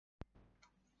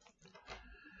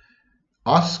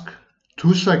Ask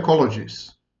two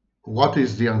psychologists what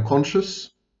is the unconscious,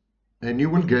 and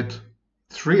you will get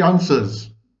three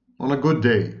answers on a good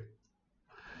day.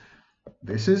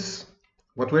 This is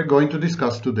what we're going to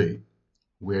discuss today.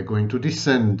 We're going to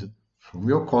descend from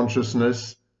your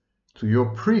consciousness to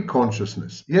your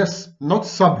pre-consciousness. Yes, not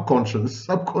subconscious.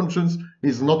 Subconscious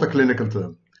is not a clinical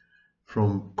term.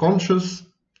 From conscious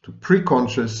to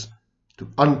pre-conscious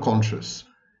to unconscious.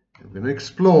 We're going to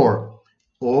explore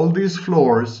all these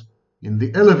floors in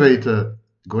the elevator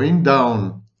going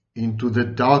down into the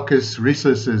darkest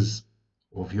recesses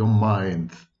of your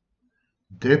mind.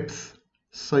 Depth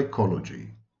psychology.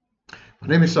 My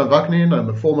name is Sam Vaknin. I'm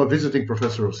a former visiting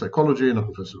professor of psychology and a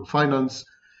professor of finance,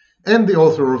 and the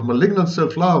author of Malignant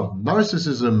Self-Love,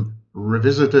 Narcissism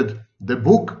Revisited, the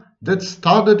book that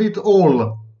started it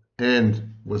all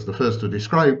and was the first to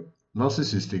describe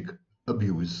narcissistic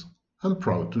abuse, I'm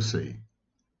proud to say.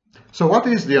 So what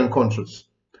is the unconscious?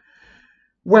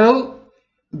 Well,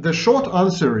 the short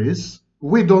answer is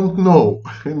we don't know.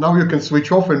 Now you can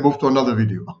switch off and move to another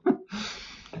video.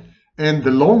 And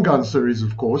the long answer is,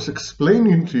 of course,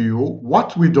 explaining to you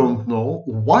what we don't know,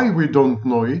 why we don't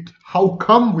know it, how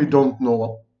come we don't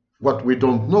know what we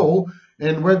don't know,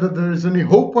 and whether there is any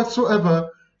hope whatsoever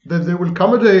that there will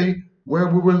come a day where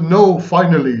we will know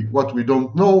finally what we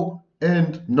don't know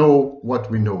and know what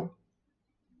we know.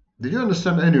 Did you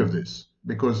understand any of this?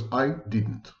 Because I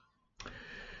didn't.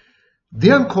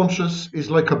 The unconscious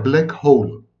is like a black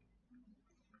hole.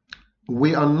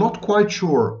 We are not quite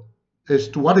sure as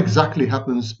to what exactly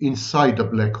happens inside a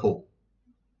black hole.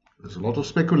 There's a lot of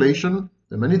speculation.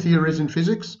 There are many theories in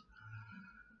physics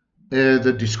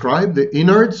that describe the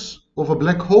innards of a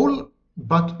black hole,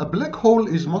 but a black hole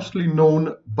is mostly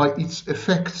known by its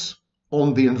effects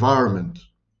on the environment.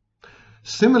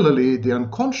 Similarly, the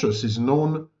unconscious is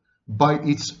known by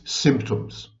its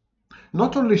symptoms.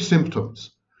 Not only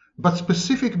symptoms, but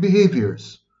specific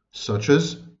behaviors, such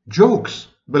as jokes,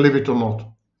 believe it or not,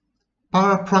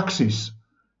 parapraxis,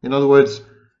 in other words,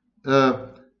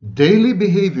 daily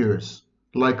behaviors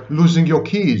like losing your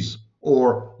keys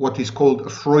or what is called a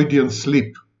Freudian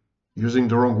slip, using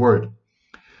the wrong word,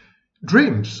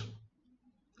 dreams.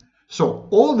 So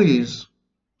all these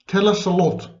tell us a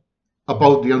lot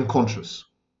about the unconscious.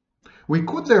 We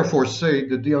could therefore say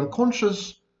that the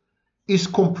unconscious is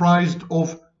comprised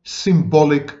of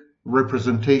symbolic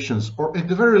representations, or at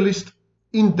the very least,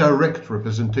 indirect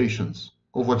representations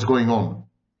of what's going on.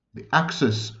 The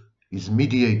access is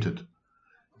mediated,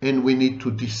 and we need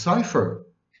to decipher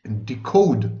and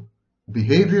decode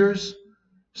behaviors,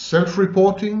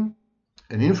 self-reporting,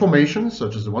 and information,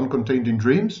 such as the one contained in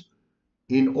dreams,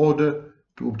 in order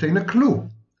to obtain a clue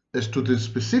as to the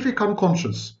specific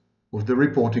unconscious of the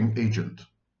reporting agent,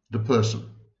 the person.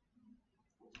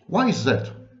 Why is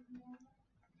that?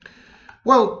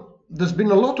 Well, there's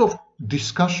been a lot of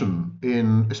discussion,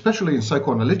 especially in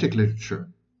psychoanalytic literature,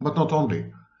 but not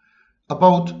only,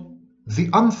 about the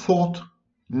unthought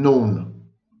known.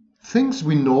 Things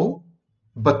we know,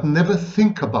 but never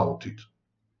think about it.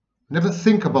 Never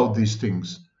think about these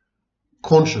things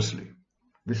consciously.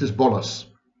 This is Bolas.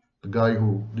 The guy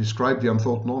who described the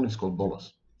unthought known is called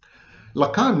Bolas.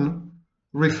 Lacan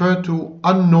referred to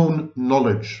unknown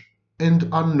knowledge and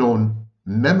unknown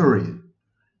memory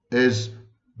as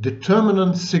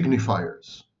determinant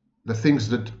signifiers, the things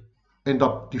that end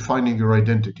up defining your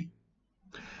identity.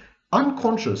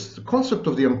 Unconscious, the concept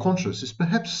of the unconscious, is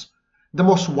perhaps the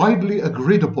most widely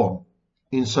agreed upon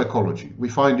in psychology. We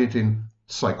find it in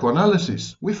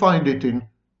psychoanalysis, we find it in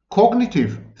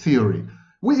cognitive theory,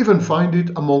 we even find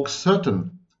it amongst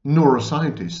certain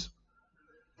neuroscientists.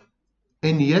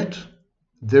 And yet,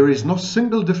 there is no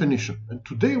single definition. And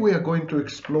today we are going to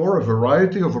explore a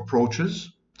variety of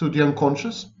approaches to the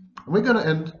unconscious. And we're going to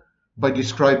end by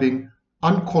describing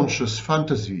unconscious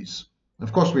fantasies.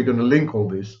 Of course, we're going to link all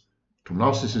this to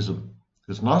narcissism,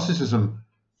 because narcissism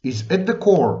is at the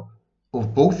core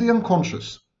of both the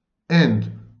unconscious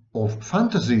and of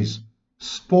fantasies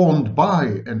spawned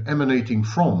by and emanating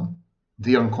from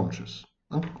the unconscious.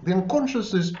 And the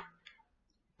unconscious is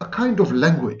a kind of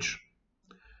language.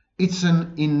 It's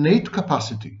an innate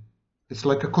capacity. It's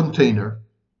like a container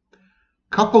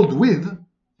coupled with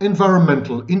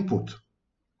environmental input,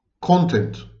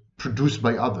 content produced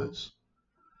by others.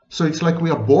 So it's like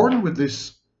we are born with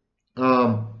this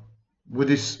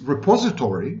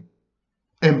repository,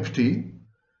 empty,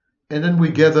 and then we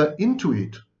gather into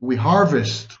it. We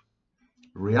harvest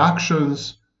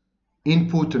reactions,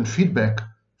 input, and feedback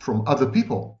from other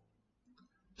people.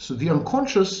 So the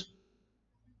unconscious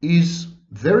is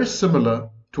very similar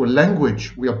to a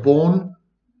language. We are born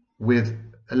with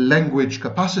a language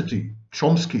capacity,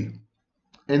 Chomsky,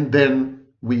 and then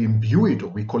we imbue it, or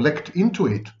we collect into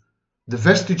it, the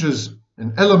vestiges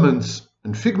and elements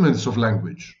and figments of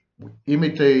language. We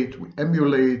imitate, we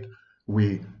emulate,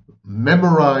 we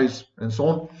memorize, and so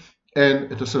on.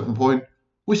 And at a certain point,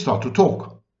 we start to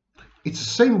talk. It's the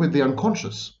same with the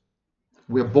unconscious.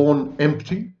 We're born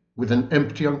empty, with an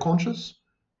empty unconscious,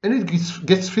 and it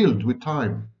gets filled with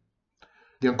time.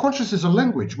 The unconscious is a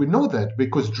language. We know that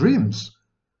because dreams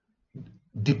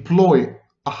deploy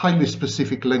a highly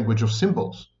specific language of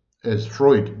symbols, as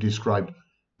Freud described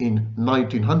in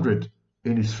 1900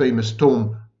 in his famous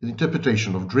tome, The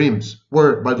Interpretation of Dreams,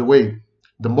 where, by the way,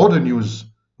 the modern use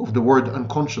of the word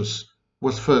unconscious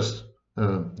was first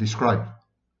described.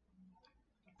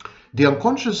 The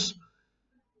unconscious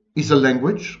is a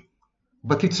language,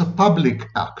 but it's a public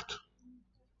act.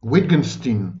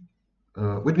 Wittgenstein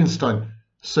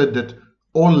said that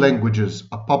all languages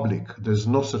are public. There's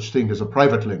no such thing as a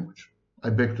private language. I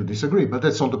beg to disagree, but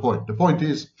that's not the point. The point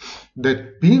is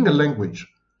that being a language,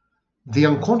 the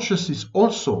unconscious has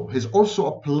also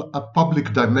a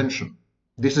public dimension.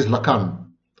 This is Lacan.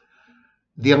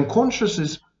 The unconscious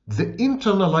is the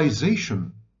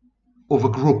internalization of a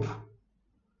group.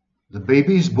 The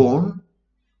baby is born,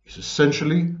 is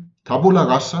essentially tabula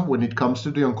rasa when it comes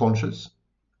to the unconscious.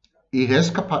 He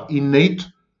has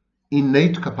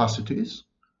innate capacities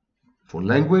for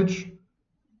language,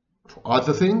 for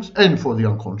other things, and for the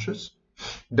unconscious.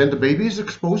 Then the baby is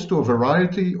exposed to a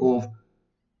variety of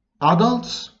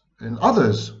adults and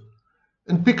others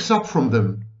and picks up from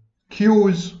them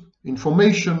cues,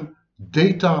 information,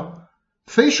 data,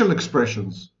 facial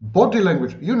expressions, body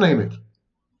language, you name it.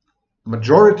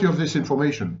 Majority of this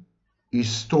information is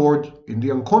stored in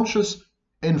the unconscious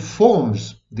and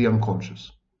forms the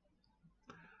unconscious.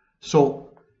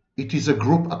 So it is a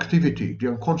group activity. The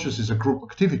unconscious is a group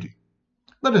activity.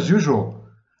 But as usual,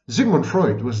 Sigmund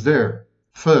Freud was there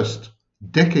first,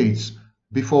 decades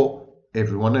before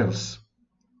everyone else.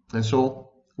 And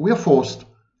so we are forced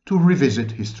to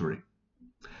revisit history.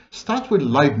 Start with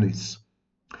Leibniz.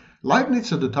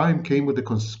 Leibniz at the time came with the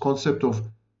concept of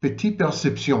petit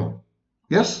perception.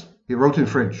 Yes, he wrote in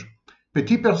French.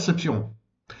 Petit perception.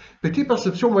 Petit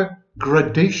perception were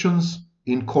gradations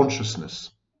in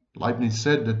consciousness. Leibniz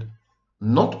said that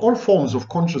not all forms of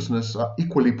consciousness are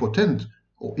equally potent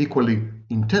or equally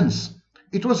intense.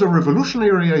 It was a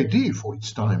revolutionary idea for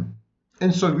its time.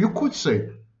 And so you could say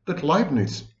that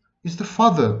Leibniz is the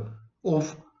father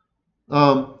of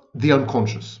the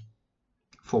unconscious.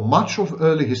 For much of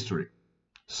early history,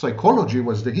 psychology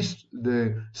was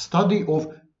the study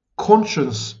of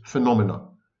conscious phenomena,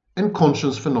 and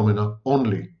conscious phenomena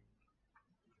only.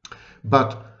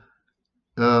 But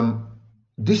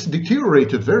this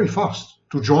deteriorated very fast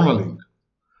to journaling.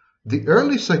 The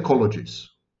early psychologists,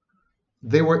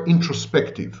 they were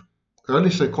introspective. Early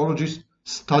psychologists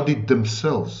studied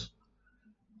themselves,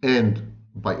 and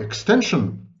by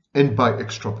extension and by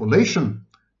extrapolation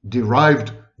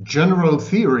derived general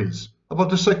theories about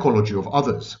the psychology of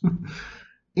others.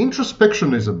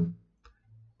 Introspectionism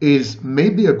is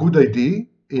maybe a good idea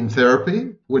in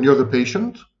therapy when you're the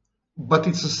patient, but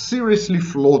it's a seriously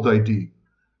flawed idea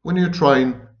when you're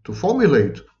trying to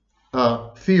formulate a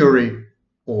theory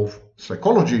of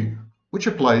psychology which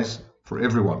applies for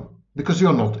everyone, because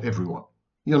you're not everyone.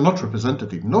 You're not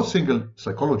representative. No single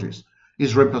psychologist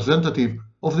is representative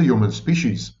of the human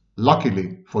species,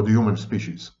 luckily for the human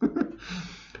species.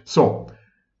 So,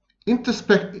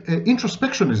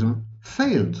 introspectionism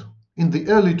failed in the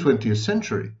early 20th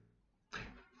century,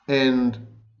 and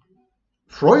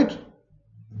Freud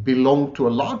belonged to a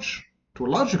large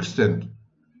extent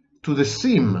to the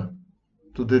seam,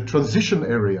 to the transition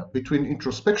area between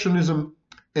introspectionism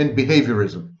and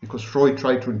behaviorism, because Freud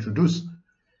tried to introduce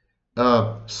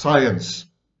science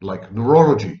like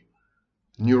neurology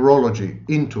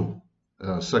into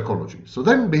psychology. So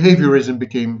then behaviorism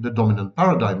became the dominant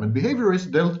paradigm, and behaviorists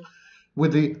dealt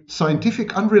with the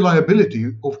scientific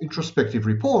unreliability of introspective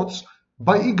reports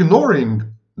by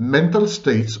ignoring mental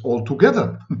states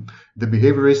altogether. The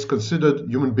behaviorists considered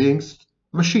human beings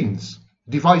machines,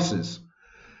 devices,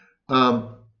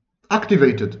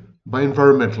 activated by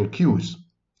environmental cues.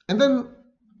 And then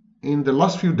in the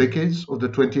last few decades of the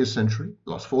 20th century,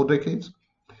 last 4 decades,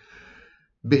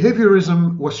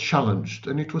 behaviorism was challenged,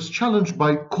 and it was challenged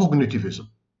by cognitivism.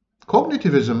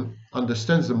 Cognitivism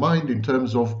understands the mind in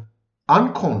terms of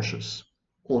unconscious,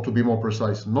 or to be more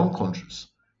precise, non-conscious,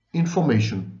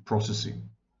 information processing.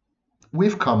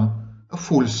 We've come a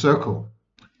full circle.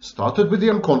 Started with the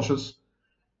unconscious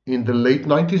in the late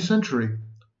 19th century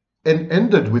and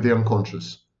ended with the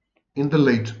unconscious in the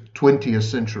late 20th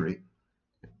century.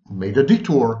 Made a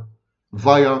detour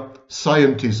via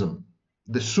scientism,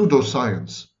 the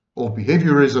pseudoscience of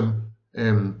behaviorism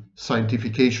and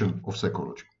scientification of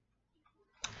psychology.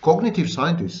 Cognitive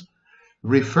scientists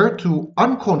refer to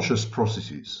unconscious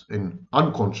processes and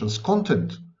unconscious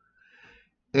content,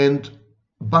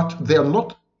 but they are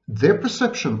not, their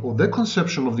perception or their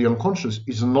conception of the unconscious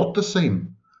is not the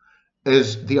same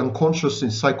as the unconscious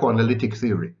in psychoanalytic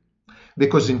theory.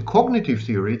 Because in cognitive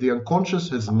theory, the unconscious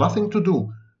has nothing to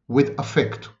do with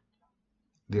affect.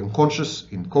 The unconscious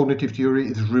in cognitive theory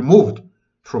is removed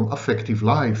from affective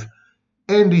life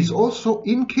and is also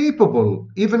incapable,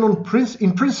 even in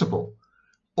principle,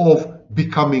 of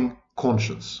becoming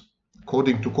conscious.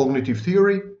 According to cognitive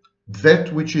theory,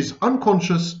 that which is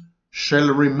unconscious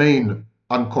shall remain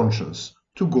unconscious,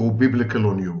 to go biblical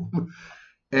on you.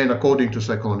 And according to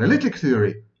psychoanalytic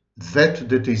theory,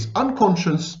 that is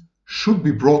unconscious should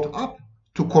be brought up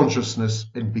to consciousness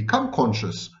and become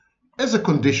conscious as a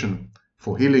condition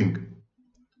for healing.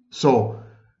 So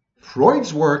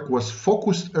Freud's work was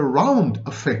focused around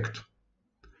affect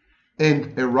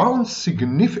and around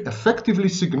effectively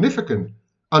significant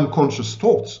unconscious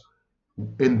thoughts,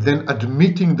 and then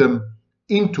admitting them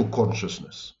into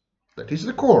consciousness. That is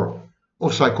the core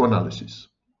of psychoanalysis.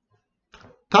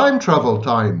 Time travel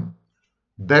time,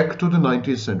 back to the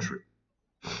 19th century.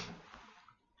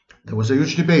 There was a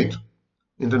huge debate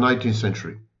in the 19th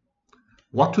century.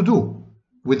 What to do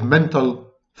with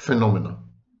mental phenomena?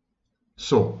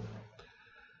 So,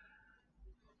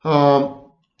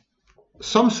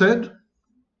 some said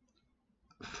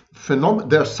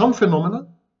there are some phenomena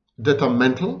that are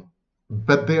mental,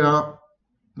 but they are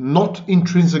not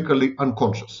intrinsically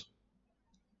unconscious.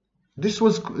 This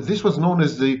was known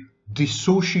as the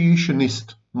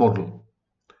dissociationist model.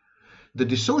 The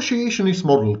dissociationist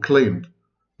model claimed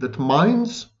that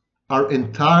minds are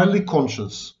entirely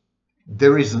conscious.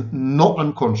 There is no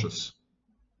unconscious.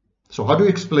 So how do you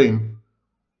explain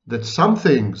that some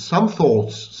things, some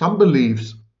thoughts, some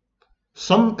beliefs,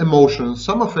 some emotions,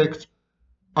 some affects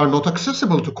are not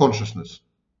accessible to consciousness?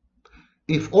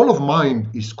 If all of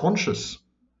mind is conscious,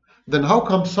 then how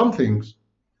come some things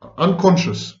are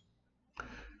unconscious?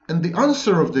 And the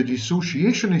answer of the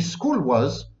dissociationist school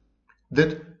was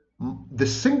that the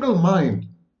single mind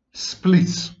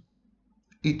splits,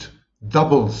 it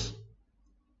doubles.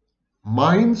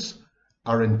 Minds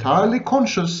are entirely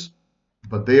conscious,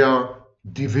 but they are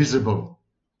divisible.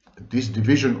 This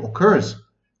division occurs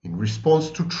in response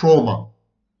to trauma.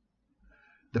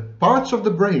 The parts of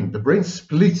the brain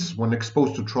splits when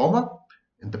exposed to trauma,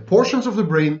 and the portions of the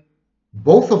brain,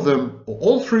 both of them, or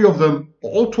all three of them,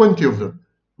 or all 20 of them,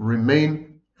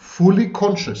 remain fully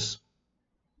conscious.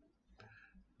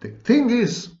 The thing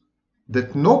is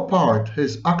that no part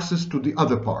has access to the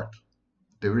other part.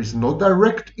 There is no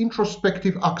direct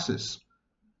introspective access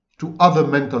to other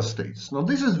mental states. Now,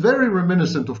 this is very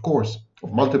reminiscent, of course,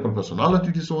 of multiple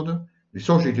personality disorder,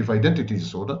 dissociative identity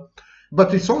disorder,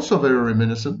 but it's also very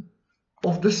reminiscent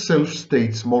of the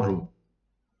self-states model.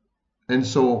 And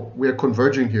so we are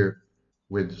converging here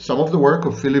with some of the work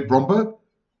of Philip Bromberg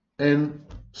and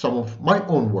some of my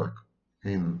own work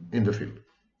in the field.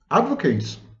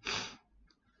 Advocates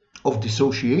of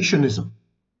dissociationism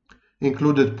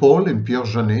included Paul and Pierre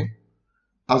Janet,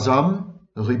 Azam,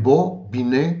 Ribot,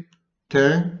 Binet,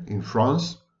 Taine in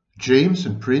France, James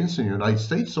and Prince in the United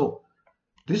States. So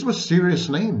these were serious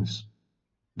names.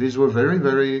 These were very,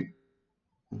 very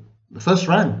the first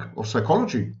rank of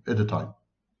psychology at the time.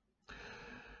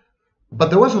 But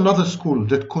there was another school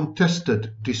that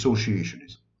contested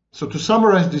dissociationism. So to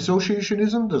summarize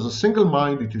dissociationism, there's a single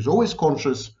mind, it is always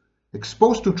conscious,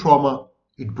 exposed to trauma,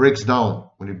 it breaks down.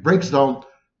 When it breaks down,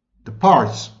 the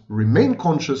parts remain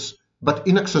conscious but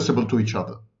inaccessible to each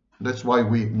other. That's why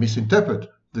we misinterpret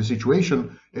the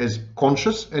situation as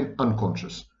conscious and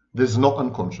unconscious. There's no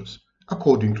unconscious,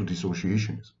 according to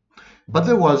dissociationism. But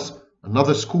there was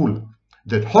another school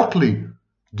that hotly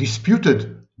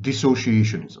disputed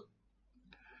dissociationism.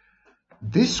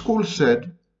 This school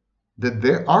said that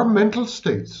there are mental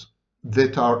states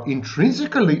that are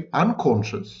intrinsically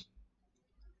unconscious,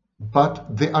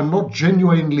 but they are not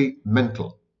genuinely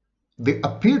mental. They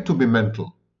appear to be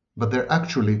mental, but they're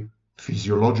actually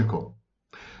physiological.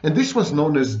 And this was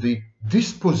known as the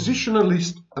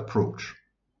dispositionalist approach.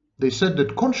 They said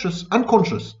that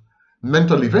unconscious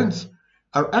mental events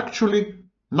are actually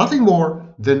nothing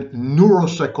more than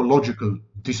neuropsychological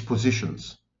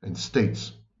dispositions and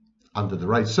states. Under the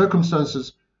right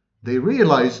circumstances, they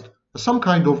realized some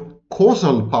kind of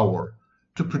causal power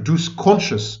to produce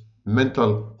conscious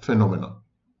mental phenomena.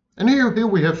 And here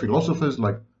we have philosophers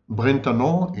like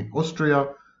Brentano in Austria,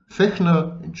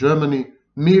 Fechner in Germany,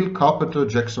 Mill, Carpenter,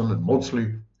 Jackson, and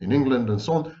Maudsley in England, and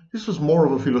so on. This was more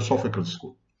of a philosophical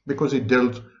school because it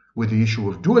dealt with the issue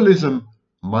of dualism,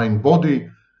 mind-body,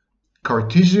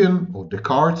 Cartesian or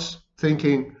Descartes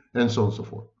thinking, and so on and so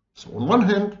forth. So on one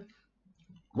hand,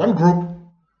 one group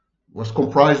was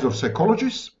comprised of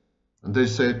psychologists, and they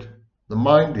said the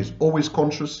mind is always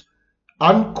conscious.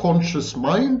 Unconscious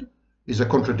mind is a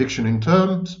contradiction in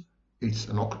terms. It's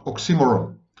an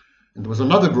oxymoron. And there was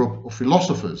another group of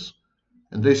philosophers,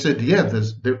 and they said, yeah,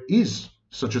 there is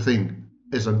such a thing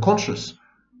as unconscious,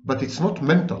 but it's not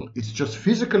mental. It's just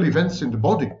physical events in the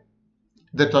body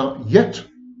that are yet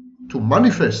to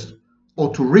manifest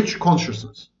or to reach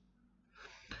consciousness.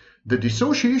 The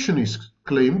dissociationists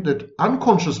claim that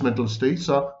unconscious mental states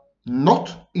are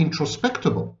not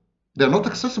introspectable. They're not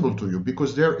accessible to you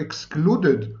because they're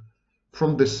excluded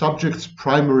from the subject's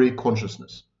primary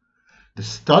consciousness. The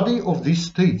study of these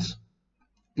states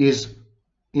is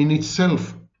in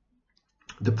itself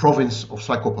the province of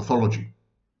psychopathology.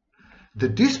 The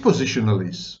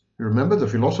dispositionalists, remember the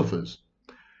philosophers,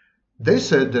 they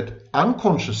said that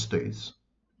unconscious states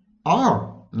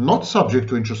are not subject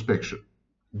to introspection.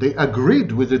 They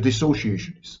agreed with the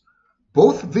dissociationists.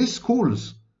 Both these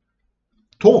schools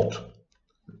taught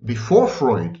before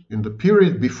Freud, in the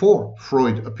period before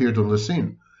Freud appeared on the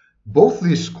scene, both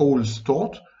these schools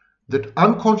taught that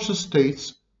unconscious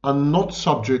states are not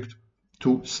subject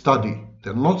to study.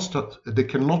 They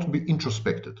cannot be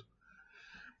introspected.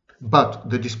 But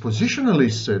the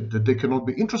dispositionalists said that they cannot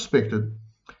be introspected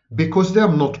because they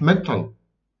are not mental.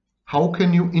 How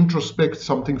can you introspect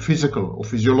something physical or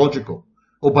physiological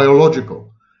or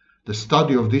biological? The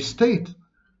study of this state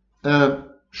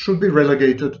should be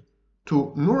relegated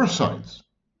to neuroscience,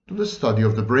 to the study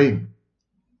of the brain.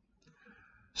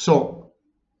 So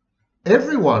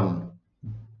everyone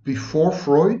before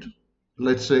Freud,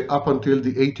 let's say up until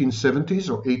the 1870s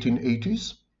or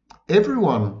 1880s,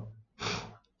 everyone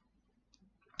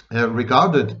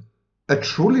regarded a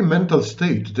truly mental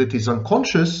state that is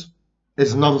unconscious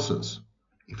as nonsense.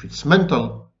 If it's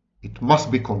mental, it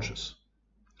must be conscious.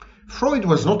 Freud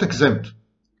was not exempt.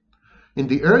 In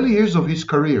the early years of his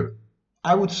career,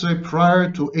 I would say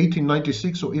prior to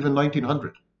 1896 or even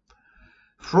 1900,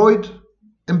 Freud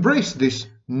embraced this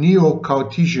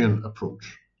neo-Cartesian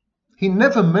approach. He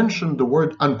never mentioned the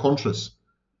word unconscious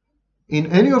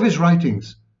in any of his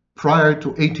writings prior to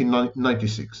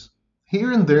 1896.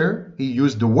 Here and there, he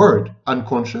used the word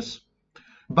unconscious,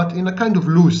 but in a kind of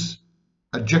loose,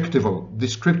 adjectival,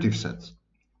 descriptive sense.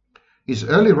 His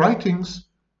early writings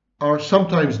are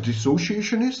sometimes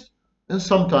dissociationist and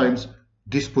sometimes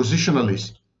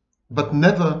dispositionalist, but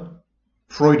never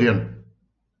Freudian.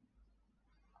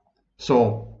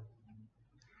 So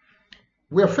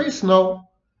we are faced now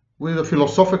with a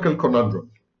philosophical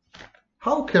conundrum.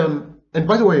 How can, and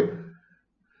by the way,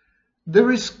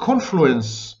 there is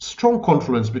confluence, strong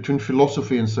confluence between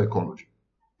philosophy and psychology.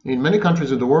 In many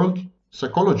countries in the world,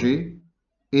 psychology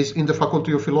is in the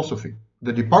faculty of philosophy.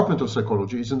 The department of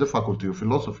psychology is in the faculty of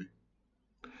philosophy.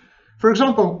 For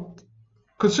example,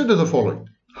 consider the following.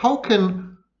 How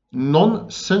can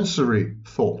non-sensory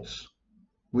thoughts,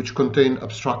 which contain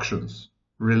abstractions,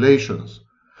 relations,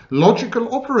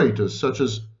 logical operators such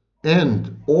as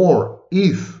and, or,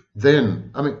 if,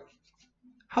 then,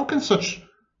 how can such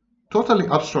totally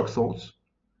abstract thoughts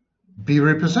be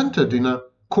represented in a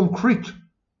concrete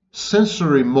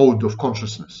sensory mode of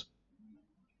consciousness?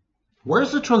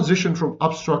 Where's the transition from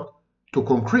abstract to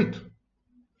concrete?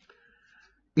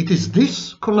 It is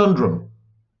this conundrum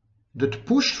that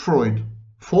pushed Freud,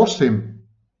 forced him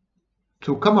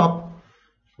to come up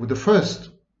with the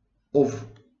first of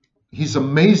his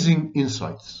amazing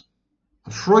insights.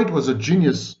 Freud was a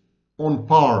genius on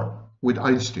par with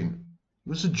Einstein. He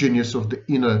was a genius of the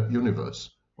inner universe.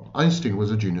 Well, Einstein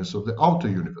was a genius of the outer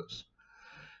universe.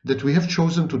 That we have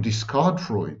chosen to discard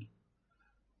Freud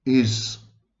is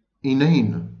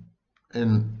inane,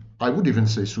 and I would even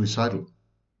say suicidal,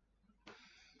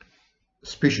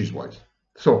 species-wise.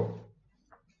 So,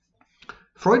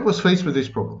 Freud was faced with this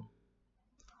problem.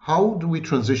 How do we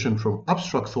transition from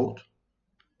abstract thought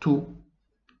to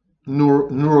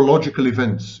neurological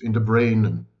events in the brain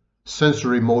and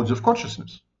sensory modes of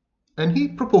consciousness? And he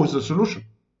proposed a solution.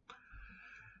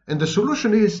 And the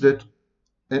solution is that,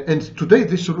 and today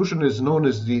this solution is known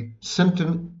as the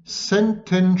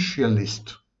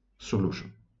sententialist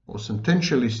solution, or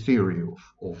sententialist theory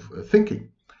of thinking.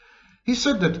 He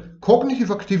said that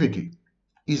cognitive activity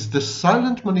is the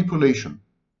silent manipulation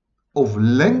of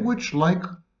language-like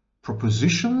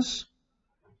propositions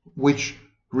which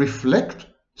reflect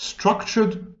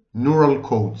structured neural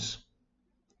codes.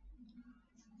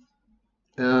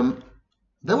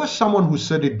 There was someone who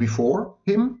said it before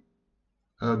him,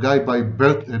 a guy by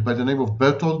the name of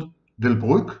Bertold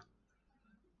Delbrück,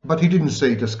 but he didn't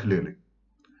say it as clearly.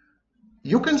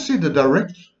 You can see the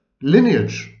direct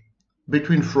lineage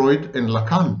between Freud and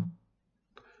Lacan.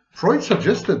 Freud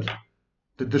suggested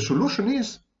that the solution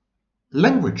is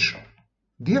language.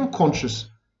 The unconscious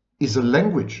is a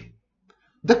language.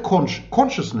 The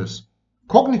consciousness,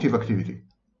 cognitive activity,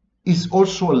 is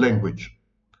also a language.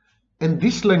 And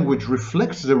this language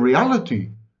reflects the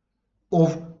reality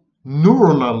of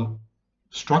neuronal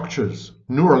structures,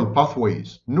 neural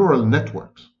pathways, neural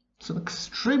networks. It's an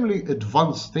extremely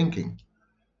advanced thinking,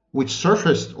 which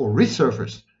surfaced or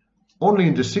resurfaced only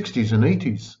in the 60s and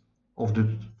 80s of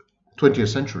the 20th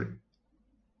century.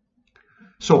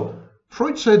 So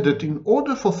Freud said that in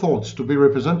order for thoughts to be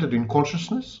represented in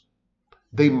consciousness,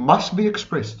 they must be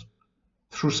expressed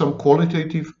through some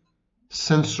qualitative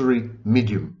sensory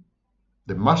medium.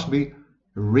 They must be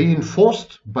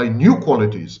reinforced by new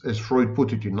qualities, as Freud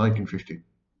put it in 1915.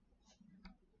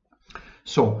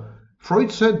 So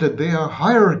Freud said that there are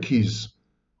hierarchies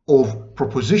of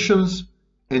propositions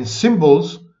and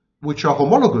symbols which are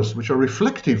homologous, which are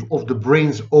reflective of the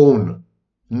brain's own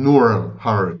neural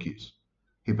hierarchies.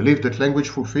 He believed that language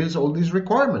fulfills all these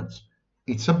requirements.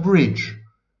 It's a bridge.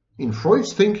 In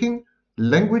Freud's thinking,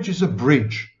 language is a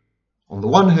bridge. On the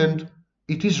one hand,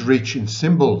 it is rich in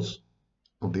symbols.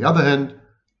 On the other hand,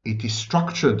 it is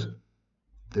structured.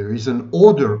 There is an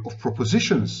order of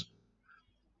propositions.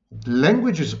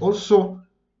 Language is also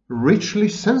richly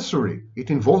sensory. It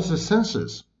involves the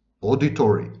senses,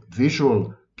 auditory,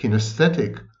 visual,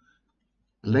 kinesthetic.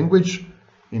 Language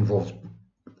involves,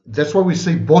 that's why we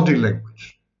say body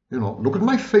language. You know, look at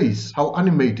my face, how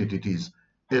animated it is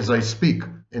as I speak.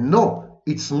 And no,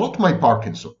 it's not my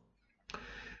Parkinson.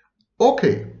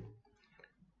 Okay,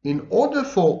 in order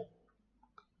for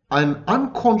an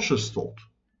unconscious thought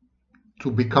to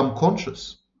become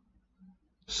conscious,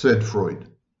 said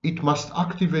Freud, it must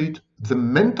activate the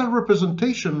mental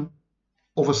representation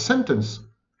of a sentence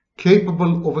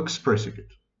capable of expressing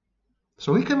it.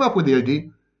 So he came up with the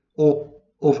idea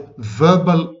of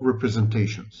verbal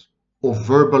representations, of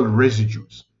verbal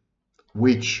residues,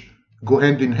 which go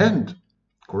hand in hand,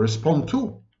 correspond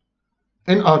to,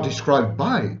 and are described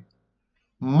by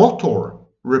motor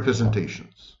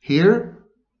representations. Here,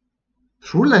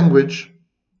 through language,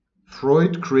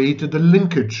 Freud created a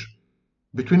linkage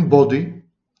between body,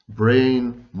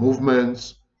 brain,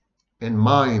 movements, and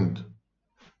mind,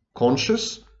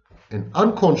 conscious and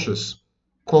unconscious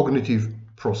cognitive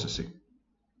processing.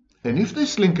 And if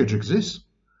this linkage exists,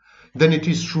 then it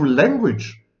is through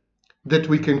language that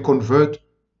we can convert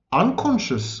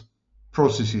unconscious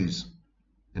processes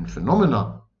and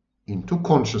phenomena into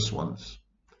conscious ones.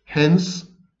 Hence,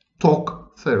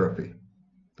 talk therapy.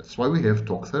 That's why we have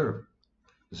talk therapy.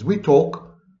 As we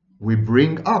talk, we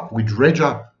bring up, we dredge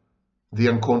up the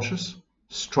unconscious,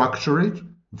 structure it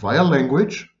via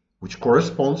language, which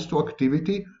corresponds to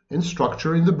activity and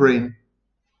structure in the brain,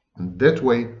 and that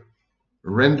way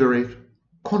render it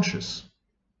conscious.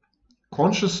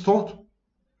 Conscious thought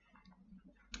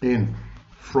in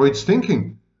Freud's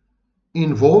thinking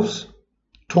involves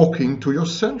talking to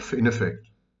yourself, in effect.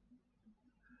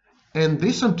 And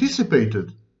this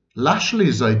anticipated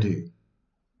Lashley's idea.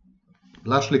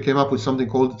 Lashley came up with something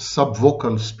called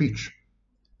subvocal speech.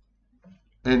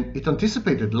 And it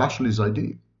anticipated Lashley's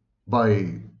idea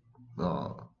by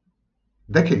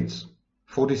decades,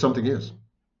 40-something years.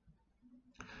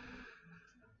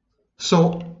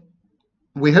 So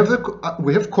we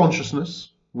have consciousness,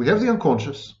 we have the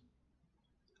unconscious,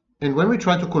 and when we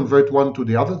try to convert one to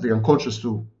the other, the unconscious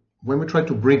to, when we try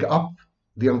to bring up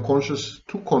the unconscious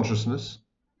to consciousness,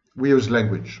 we use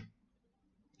language.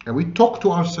 And we talk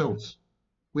to ourselves.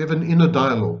 We have an inner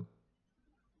dialogue.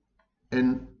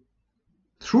 And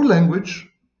through language,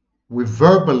 we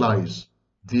verbalize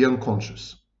the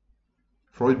unconscious.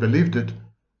 Freud believed that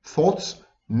thoughts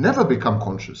never become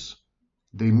conscious.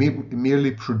 They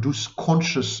merely produce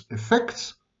conscious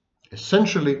effects,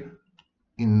 essentially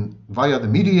via the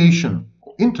mediation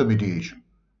or intermediation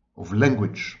of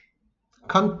language. I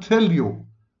can't tell you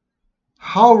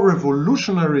how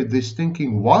revolutionary this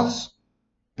thinking was,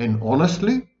 and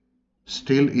honestly,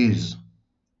 still is.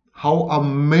 How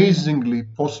amazingly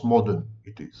postmodern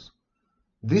it is.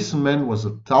 This man was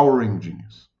a towering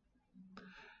genius.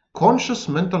 Conscious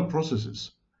mental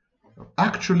processes are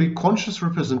actually conscious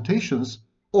representations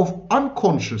of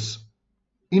unconscious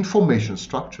information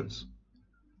structures.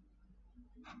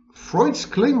 Freud's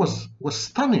claim was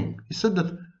stunning. He said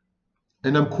that,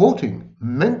 and I'm quoting,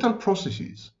 mental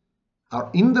processes are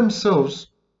in themselves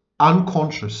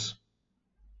unconscious.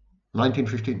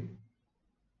 1915.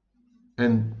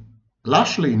 And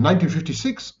Lashley in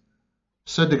 1956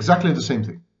 said exactly the same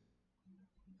thing.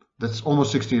 That's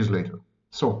almost 60 years later.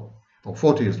 So, or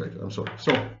 40 years later, I'm sorry.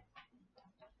 So,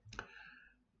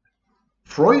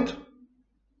 Freud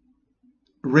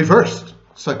reversed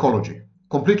psychology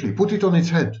completely, put it on its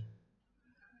head.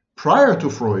 Prior to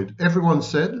Freud, everyone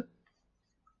said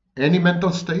any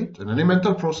mental state and any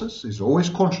mental process is always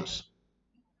conscious.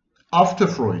 After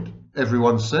Freud,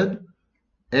 everyone said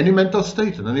any mental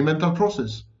state and any mental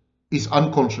process is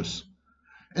unconscious.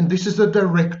 And this is a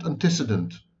direct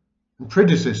antecedent and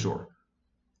predecessor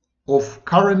of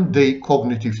current day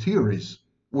cognitive theories,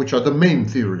 which are the main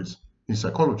theories in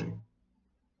psychology.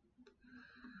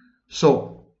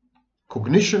 So,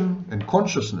 cognition and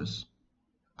consciousness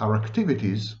are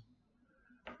activities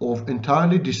of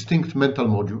entirely distinct mental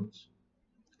modules,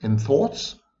 and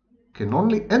thoughts can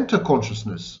only enter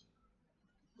consciousness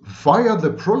via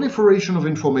the proliferation of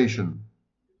information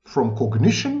from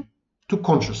cognition to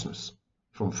consciousness,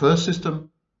 from first system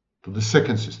to the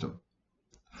second system.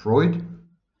 Freud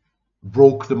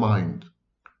broke the mind,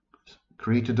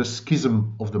 created a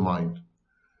schism of the mind.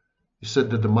 He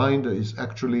said that the mind is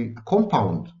actually a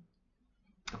compound,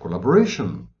 a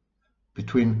collaboration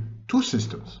between two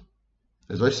systems,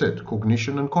 as I said,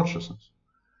 cognition and consciousness,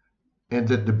 and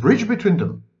that the bridge between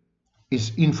them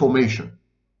is information.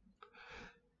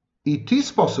 It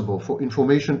is possible for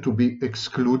information to be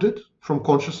excluded from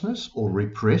consciousness or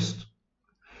repressed,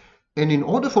 and in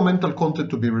order for mental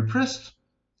content to be repressed,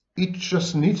 it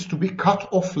just needs to be cut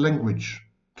off language.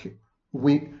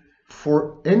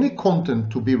 For any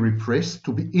content to be repressed,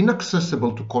 to be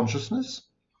inaccessible to consciousness,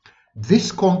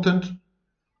 this content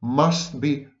must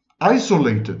be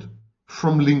isolated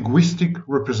from linguistic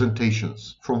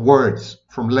representations, from words,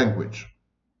 from language.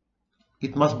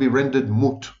 It must be rendered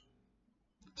mute,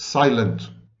 silent,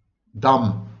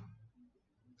 dumb.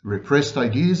 Repressed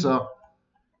ideas are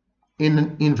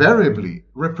invariably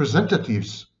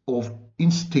representatives of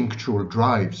instinctual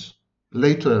drives.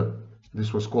 Later,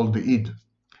 this was called the id.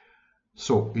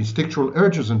 So, instinctual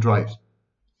urges and drives,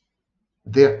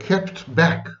 they're kept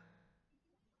back.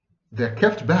 They're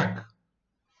kept back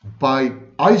by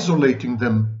isolating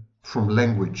them from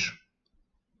language.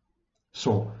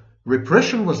 So,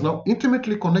 repression was now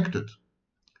intimately connected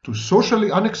to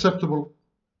socially unacceptable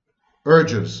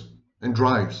urges and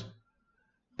drives,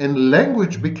 and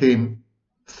language became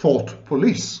thought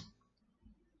police.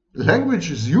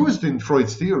 Language is used in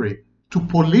Freud's theory to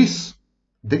police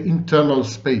the internal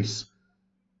space,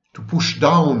 to push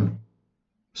down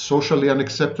socially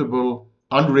unacceptable,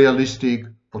 unrealistic,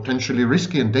 potentially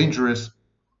risky and dangerous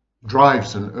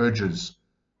drives and urges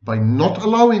by not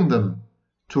allowing them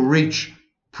to reach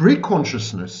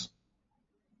pre-consciousness.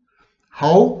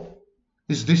 How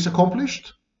is this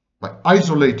accomplished? By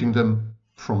isolating them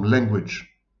from language.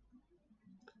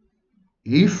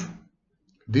 If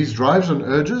these drives and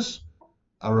urges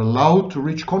are allowed to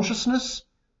reach consciousness,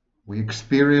 we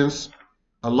experience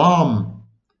alarm,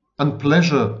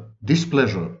 unpleasure,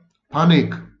 displeasure,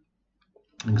 panic,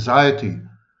 anxiety.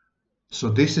 So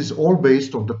this is all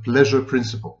based on the pleasure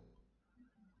principle.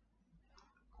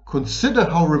 Consider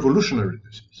how revolutionary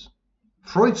this is.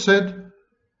 Freud said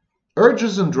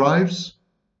urges and drives,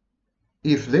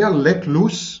 if they are let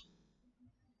loose,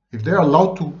 if they are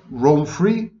allowed to roam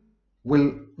free,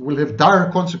 will have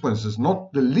dire consequences,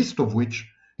 not the least of which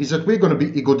is that we're going to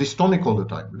be egodystonic all the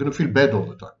time. We're going to feel bad all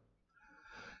the time.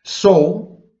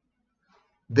 So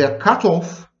they're cut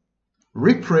off,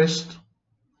 repressed,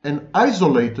 and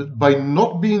isolated by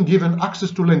not being given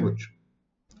access to language.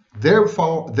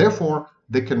 Therefore,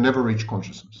 they can never reach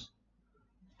consciousness,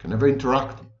 can never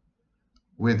interact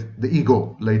with the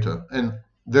ego later, and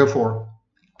therefore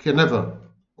can never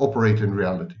operate in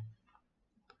reality.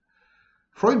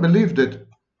 Freud believed that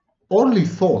only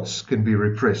thoughts can be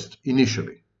repressed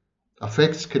initially.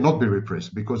 Affects cannot be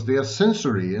repressed because they are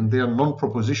sensory and they are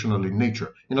non-propositional in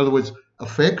nature. In other words,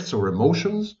 affects or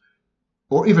emotions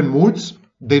or even moods,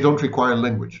 they don't require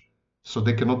language, so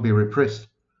they cannot be repressed.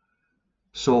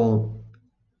 So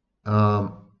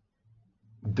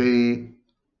there's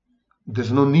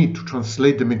no need to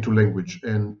translate them into language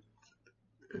and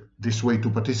this way to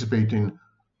participate in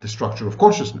the structure of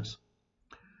consciousness.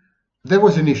 That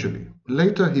was initially.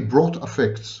 Later, he brought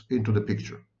affects into the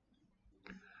picture.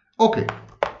 Okay,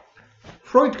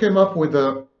 Freud came up with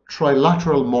a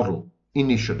trilateral model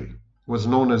initially, was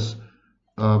known as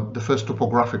the first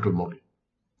topographical model.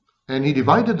 And he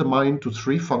divided the mind to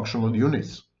three functional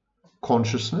units: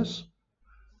 consciousness,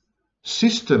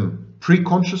 system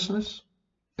pre-consciousness,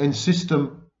 and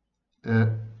system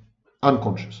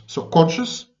unconscious. So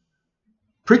conscious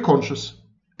preconscious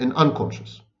and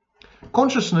unconscious.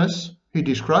 Consciousness he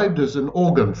described as an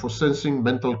organ for sensing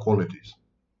mental qualities.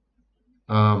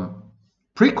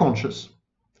 Preconscious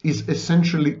is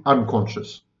essentially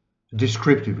unconscious,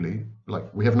 descriptively,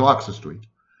 like we have no access to it.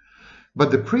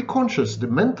 But the preconscious, the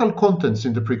mental contents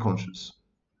in the preconscious,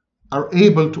 are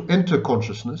able to enter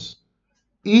consciousness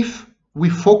if we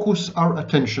focus our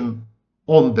attention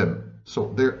on them.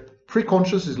 So the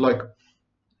preconscious is like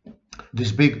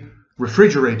this big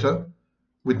refrigerator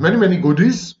with many, many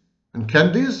goodies and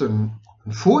candies and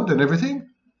food and everything,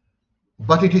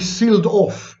 but it is sealed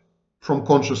off from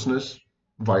consciousness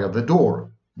via the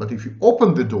door. But if you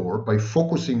open the door by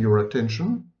focusing your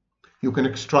attention, you can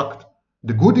extract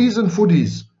the goodies and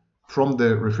foodies from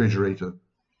the refrigerator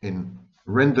and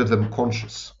render them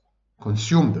conscious,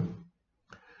 consume them.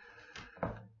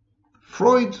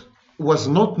 Freud was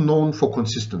not known for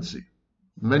consistency.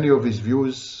 Many of his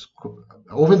views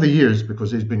over the years,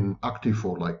 because he's been active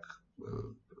for like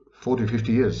 40,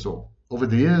 50 years, so over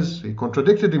the years he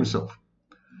contradicted himself.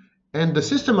 And the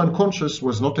system unconscious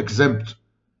was not exempt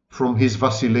from his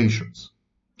vacillations.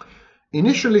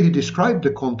 Initially, he described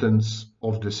the contents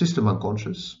of the system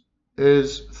unconscious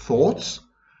as thoughts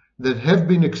that have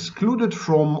been excluded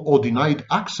from or denied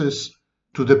access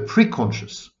to the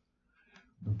preconscious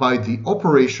by the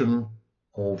operation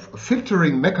of a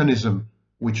filtering mechanism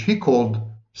which he called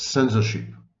censorship.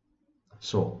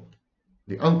 So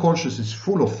the unconscious is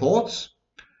full of thoughts.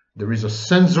 There is a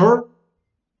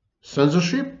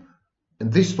censorship,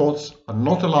 and these thoughts are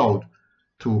not allowed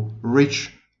to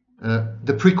reach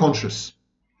the preconscious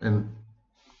and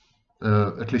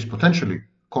at least potentially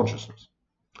consciousness.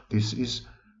 This is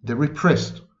the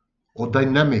repressed or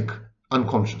dynamic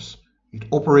unconscious. It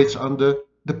operates under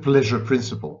the pleasure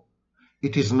principle.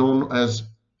 It is known as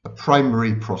a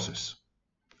primary process.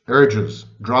 Urges,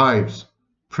 drives,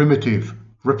 primitive,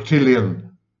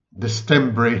 reptilian, the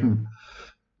stem brain,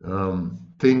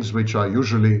 things which are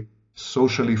usually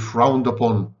socially frowned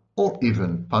upon or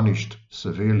even punished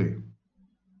severely.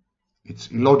 It's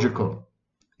illogical,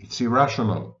 it's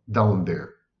irrational down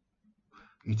there.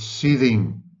 It's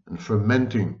seething and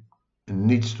fermenting and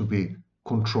needs to be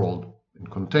controlled and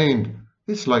contained.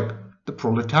 It's like the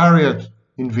proletariat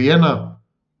in Vienna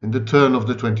in the turn of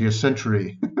the 20th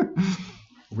century.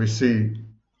 We see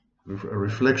a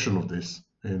reflection of this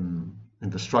in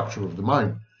the structure of the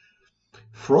mind.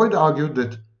 Freud argued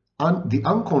that the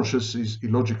unconscious is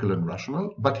illogical and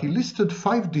rational, but he listed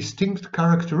 5 distinct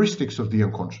characteristics of the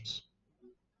unconscious.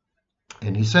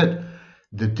 And he said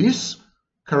that these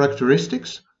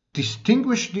characteristics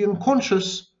distinguish the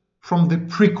unconscious from the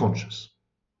preconscious.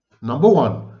 Number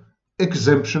 1,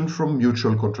 exemption from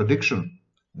mutual contradiction.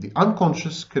 The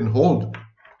unconscious can hold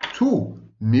 2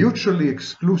 mutually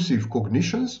exclusive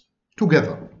cognitions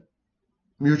together,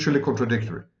 mutually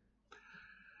contradictory.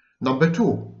 Number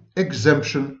 2,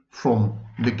 exemption from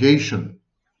negation.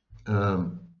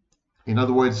 In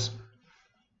other words,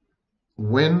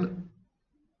 when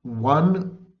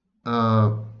one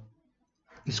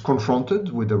is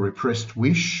confronted with a repressed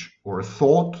wish or a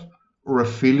thought or a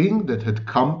feeling that had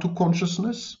come to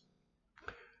consciousness,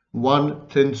 one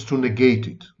tends to negate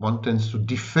it. One tends to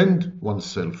defend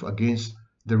oneself against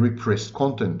the repressed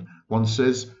content. One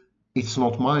says, it's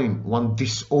not mine. One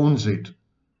disowns it,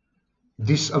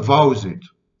 disavows it.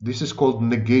 This is called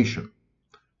negation.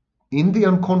 In the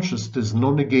unconscious, there's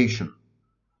no negation.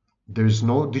 There's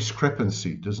no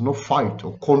discrepancy. There's no fight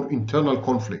or internal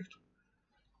conflict.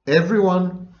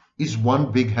 Everyone is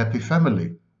one big happy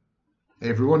family.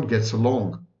 Everyone gets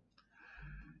along.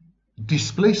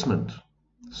 Displacement.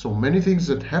 So many things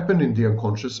that happen in the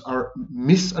unconscious are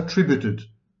misattributed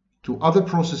to other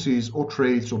processes or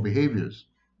traits or behaviors.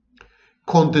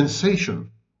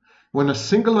 Condensation. When a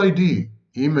single idea,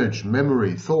 image,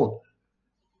 memory, thought,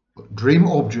 dream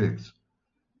object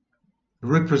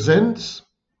represents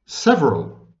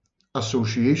several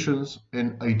associations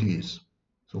and ideas.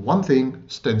 So one thing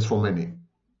stands for many.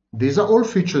 These are all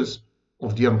features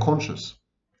of the unconscious.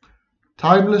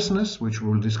 Timelessness, which we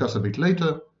will discuss a bit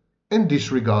later, and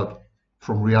disregard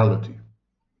from reality.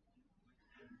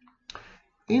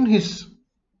 In his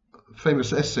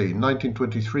famous essay in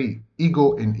 1923,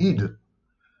 Ego and Id,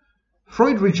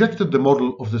 Freud rejected the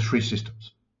model of the 3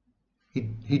 systems.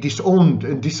 He disowned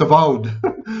and disavowed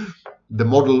the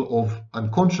model of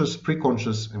unconscious,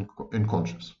 preconscious, and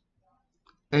conscious.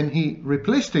 And he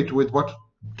replaced it with what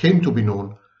came to be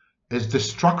known as the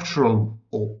structural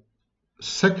or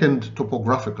second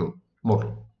topographical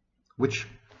model, which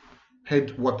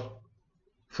had what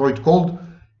Freud called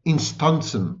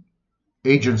Instanzen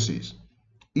agencies: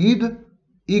 id,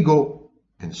 ego,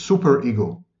 and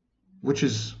superego. which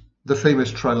is the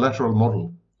famous trilateral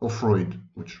model of Freud,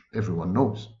 which everyone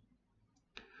knows.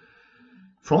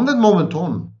 From that moment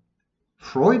on,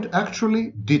 Freud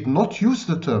actually did not use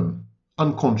the term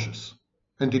unconscious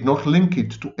and did not link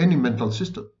it to any mental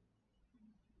system.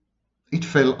 It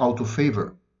fell out of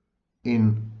favor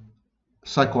in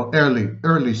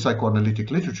early psychoanalytic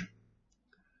literature.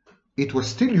 It was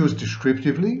still used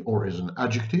descriptively or as an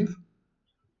adjective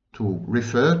to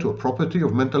refer to a property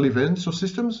of mental events or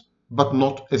systems, but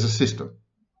not as a system.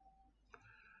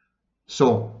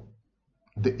 So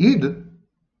the id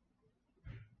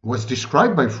was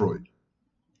described by Freud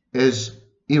as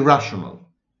irrational.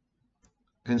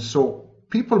 And so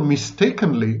people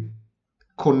mistakenly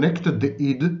connected the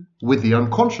id with the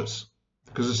unconscious,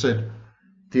 because they said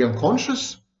the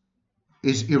unconscious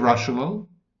is irrational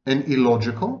and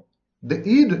illogical, the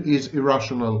id is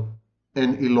irrational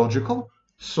and illogical,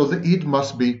 so the id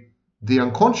must be the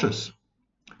unconscious.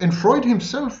 And Freud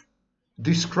himself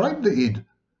described the id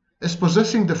as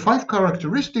possessing the 5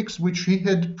 characteristics which he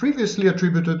had previously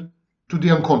attributed to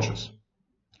the unconscious.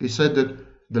 He said that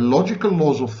the logical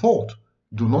laws of thought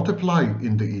do not apply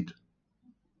in the id.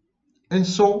 And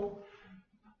so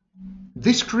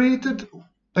this created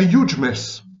a huge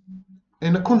mess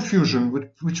and a confusion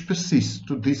which persists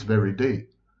to this very day.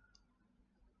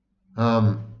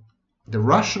 The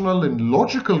rational and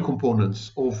logical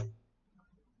components of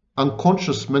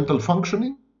unconscious mental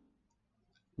functioning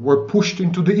were pushed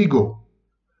into the ego.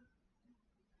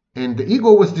 And the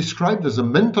ego was described as a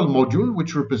mental module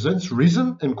which represents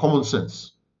reason and common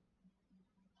sense.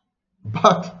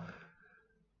 But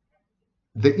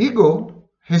the ego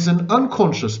has an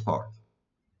unconscious part.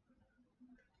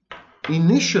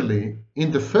 Initially,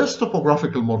 in the first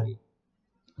topographical model,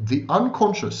 the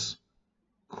unconscious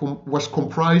was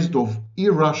comprised of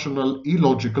irrational,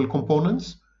 illogical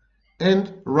components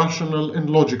and rational and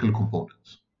logical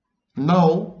components.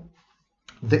 Now,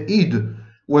 the id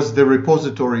was the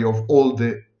repository of all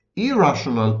the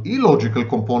irrational, illogical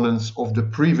components of the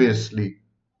previous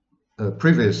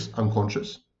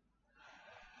unconscious,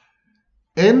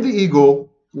 and the ego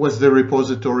was the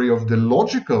repository of the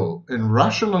logical and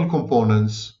rational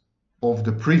components of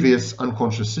the previous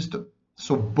unconscious system.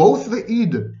 So both the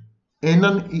id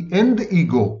and the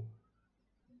ego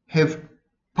have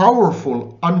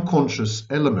powerful unconscious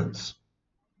elements.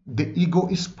 The ego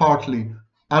is partly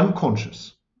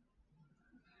unconscious.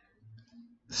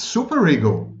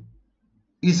 Superego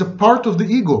is a part of the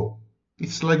ego.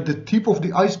 It's like the tip of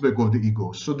the iceberg of the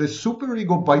ego. So the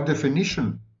superego, by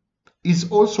definition,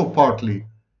 is also partly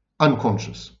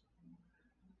unconscious.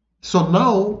 So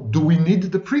now, do we need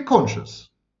the preconscious?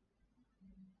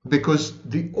 Because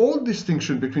the old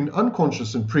distinction between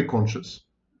unconscious and preconscious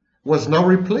was now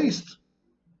replaced.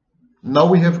 Now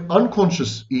we have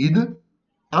unconscious id,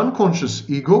 unconscious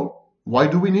ego. Why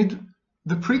do we need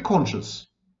the preconscious?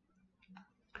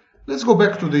 Let's go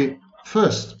back to the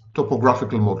first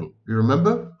topographical model. You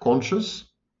remember? Conscious,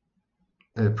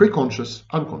 preconscious,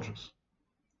 unconscious.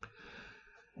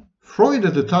 Freud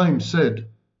at the time said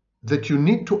that you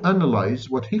need to analyze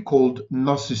what he called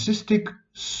narcissistic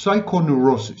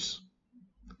psychoneuroses.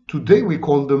 Today we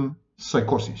call them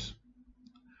psychoses.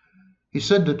 He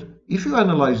said that if you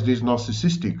analyze these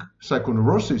narcissistic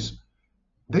psychoneuroses,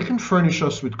 they can furnish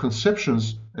us with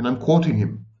conceptions, and I'm quoting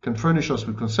him, can furnish us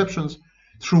with conceptions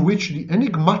through which the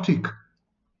enigmatic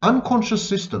unconscious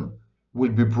system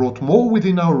will be brought more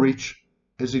within our reach,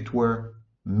 as it were,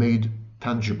 made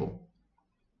tangible.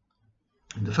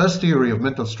 In the first theory of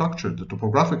mental structure, the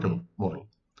topographical model,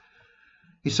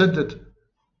 he said that,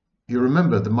 you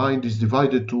remember, the mind is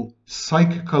divided to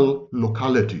psychical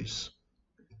localities,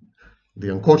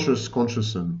 the unconscious,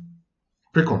 conscious, and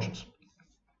preconscious.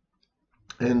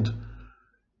 And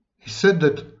he said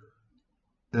that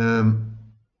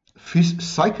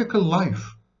psychical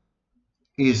life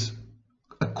is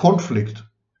a conflict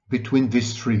between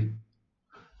these three.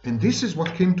 And this is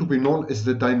what came to be known as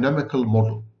the dynamical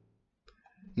model.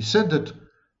 He said that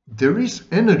there is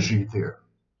energy there.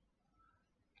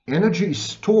 Energy is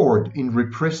stored in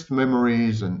repressed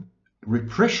memories, and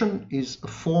repression is a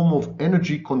form of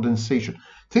energy condensation.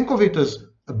 Think of it as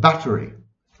a battery.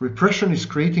 Repression is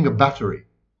creating a battery.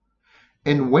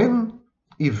 And when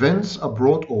events are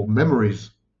brought, or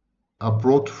memories are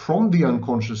brought from the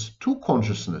unconscious to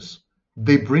consciousness,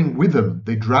 they bring with them,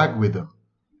 they drag with them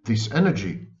this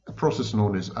energy, a process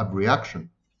known as abreaction.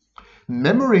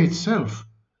 Memory itself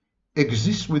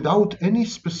exists without any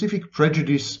specific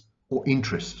prejudice or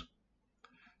interest.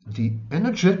 The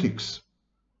energetics,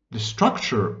 the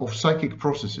structure of psychic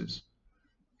processes,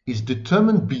 is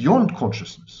determined beyond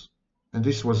consciousness. And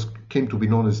this came to be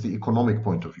known as the economic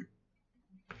point of view.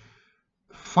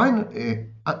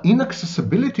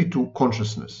 inaccessibility to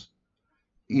consciousness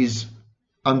is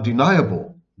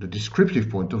undeniable, the descriptive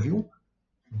point of view,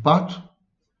 but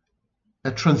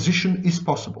a transition is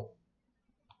possible.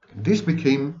 And this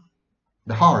became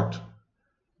the heart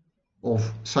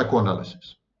of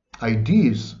psychoanalysis.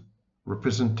 Ideas,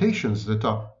 representations that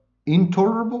are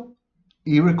intolerable,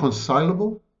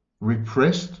 irreconcilable,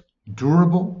 repressed,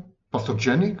 durable,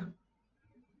 pathogenic,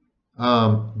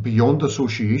 beyond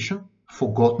association,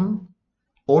 forgotten,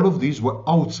 all of these were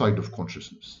outside of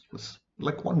consciousness. It was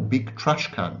like one big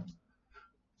trash can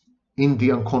in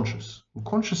the unconscious. The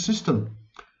conscious system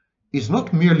is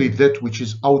not merely that which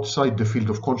is outside the field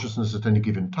of consciousness at any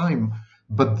given time,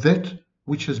 but that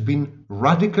which has been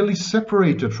radically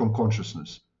separated from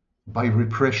consciousness by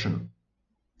repression,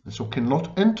 and so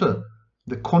cannot enter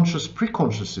the conscious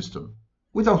preconscious system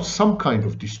without some kind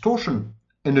of distortion,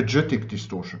 energetic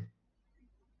distortion.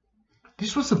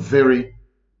 This was a very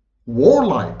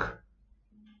warlike,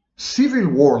 civil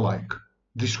warlike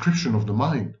description of the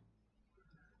mind.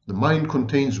 The mind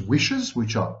contains wishes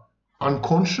which are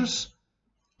unconscious,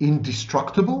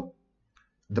 indestructible.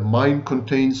 The mind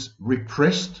contains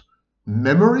repressed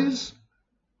memories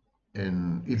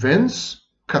and events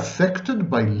cathected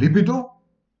by libido.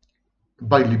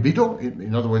 By libido,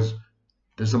 in other words,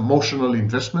 there's emotional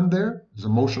investment there, there's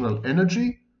emotional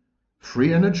energy,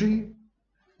 free energy.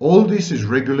 All this is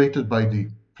regulated by the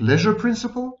pleasure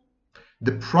principle.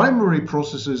 The primary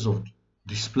processes of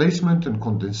displacement and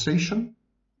condensation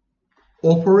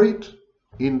operate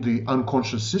in the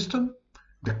unconscious system.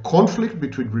 The conflict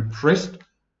between repressed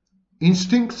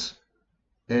instincts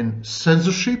and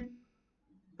censorship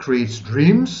creates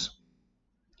dreams.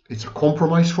 It's a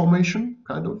compromise formation,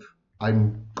 kind of.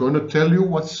 I'm going to tell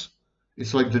you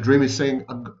it's like the dream is saying,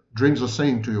 dreams are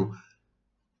saying to you,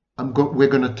 we're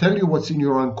going to tell you what's in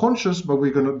your unconscious, but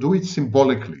we're going to do it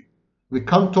symbolically. We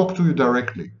can't talk to you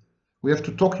directly. We have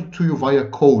to talk to you via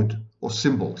code or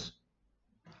symbols.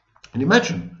 And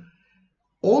imagine,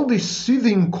 all this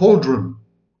seething cauldron,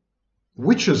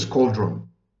 witch's cauldron,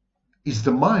 is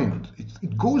the mind.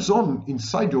 It goes on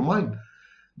inside your mind.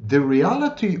 The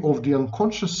reality of the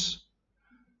unconscious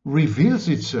reveals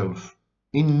itself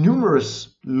in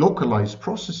numerous localized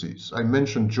processes. I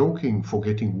mentioned joking,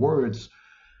 forgetting words,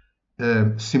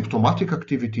 symptomatic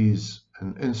activities,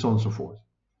 and so on and so forth.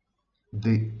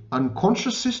 The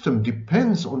unconscious system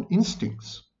depends on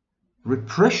instincts.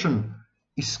 Repression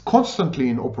is constantly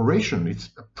in operation. It's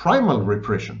a primal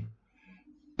repression.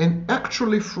 And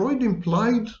actually Freud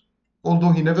implied,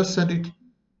 although he never said it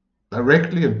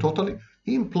directly and totally,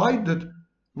 he implied that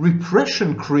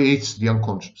repression creates the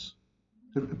unconscious.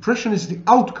 Repression is the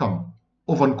outcome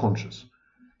of unconscious.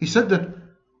 He said that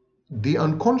the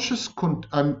unconscious,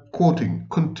 I'm quoting,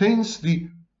 contains the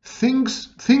thing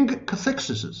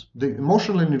cathexis, the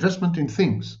emotional investment in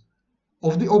things,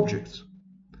 of the objects,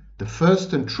 the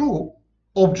first and true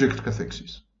object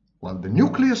cathexis, while the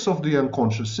nucleus of the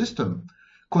unconscious system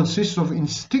consists of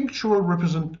instinctual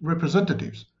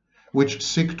representatives which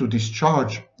seek to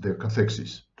discharge their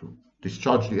cathexis, to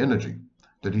discharge the energy.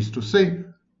 That is to say,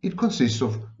 it consists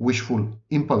of wishful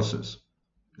impulses.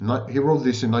 He wrote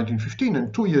this in 1915,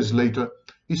 and 2 years later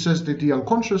he says that the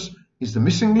unconscious is the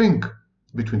missing link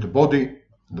between the body,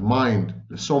 the mind,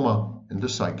 the soma, and the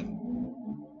psyche.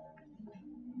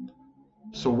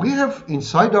 So we have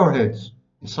inside our heads,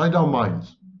 inside our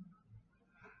minds,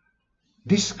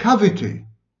 this cavity,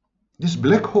 this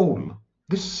black hole,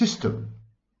 this system,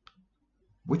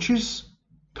 which is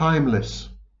timeless.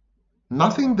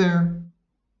 Nothing there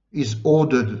is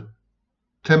ordered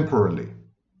temporally.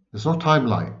 There's no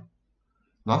timeline.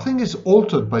 Nothing is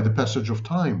altered by the passage of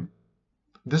time.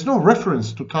 There's no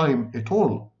reference to time at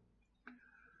all.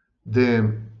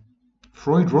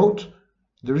 Freud wrote,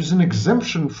 there is an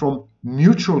exemption from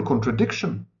mutual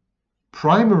contradiction,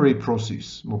 primary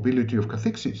process, mobility of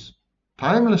cathexis,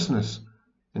 timelessness,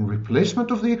 and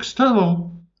replacement of the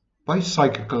external by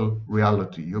psychical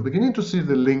reality. You're beginning to see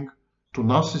the link to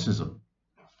narcissism.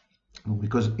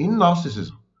 Because in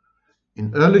narcissism,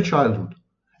 in early childhood,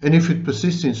 and if it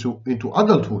persists into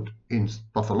adulthood, in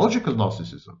pathological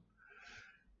narcissism,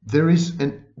 there is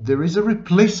a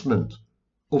replacement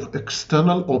of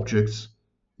external objects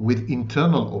with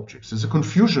internal objects. There's a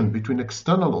confusion between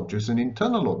external objects and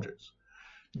internal objects.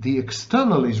 The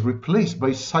external is replaced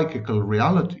by psychical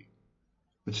reality,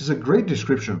 which is a great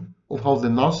description of how the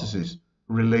narcissist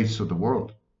relates to the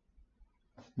world.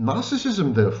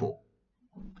 Narcissism, therefore,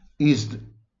 is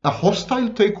a hostile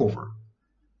takeover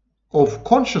of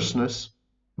consciousness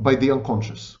by the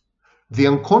unconscious. The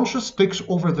unconscious takes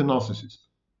over the narcissist.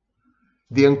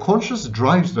 The unconscious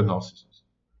drives the narcissist.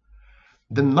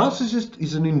 The narcissist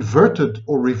is an inverted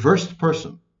or reversed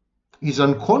person. His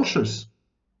unconscious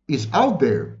is out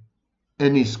there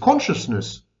and his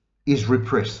consciousness is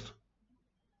repressed.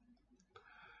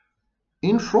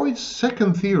 In Freud's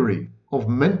second theory of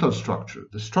mental structure,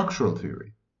 the structural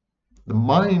theory, the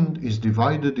mind is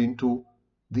divided into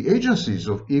the agencies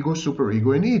of ego,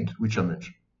 superego, and id, which I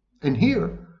mentioned. And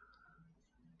here,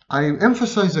 I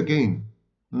emphasize again,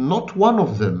 not one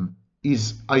of them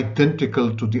is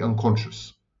identical to the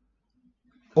unconscious.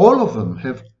 All of them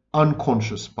have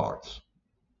unconscious parts.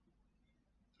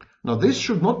 Now, this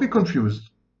should not be confused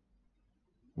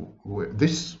with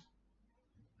this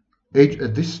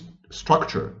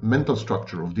structure, mental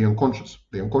structure of the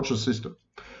unconscious system,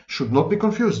 should not be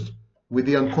confused with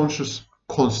the unconscious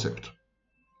concept.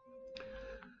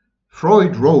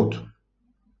 Freud wrote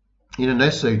in an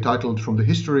essay titled From the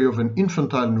History of an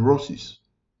Infantile Neurosis,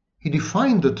 he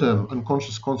defined the term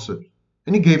unconscious concept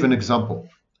and he gave an example.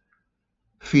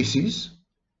 Feces,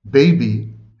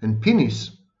 baby, and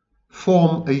penis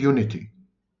form a unity,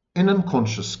 an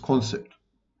unconscious concept,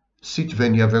 sit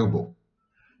venia verbo,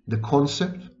 the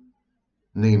concept,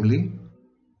 namely,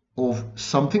 of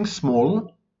something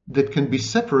small that can be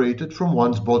separated from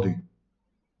one's body.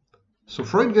 So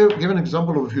Freud gave an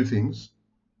example of a few things,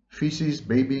 feces,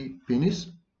 baby, penis,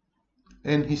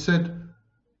 and he said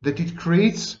that it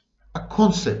creates a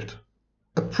concept,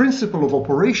 a principle of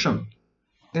operation,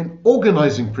 an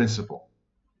organizing principle,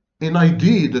 an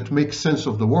idea that makes sense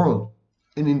of the world.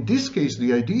 And in this case,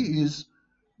 the idea is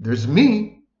there's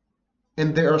me,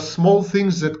 and there are small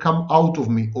things that come out of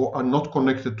me or are not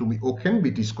connected to me or can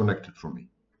be disconnected from me.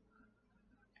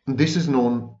 And this is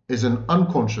known as an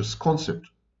unconscious concept.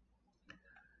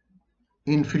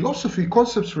 In philosophy,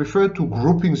 concepts refer to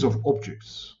groupings of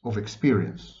objects of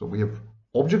experience. So we have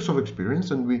objects of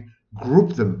experience and we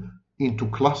group them into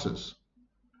classes.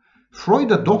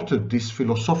 Freud adopted this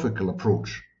philosophical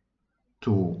approach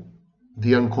to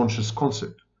the unconscious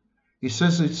concept. He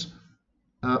says it's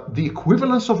the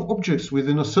equivalence of objects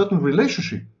within a certain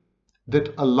relationship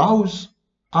that allows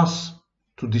us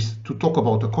to talk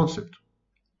about a concept.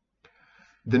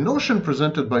 The notion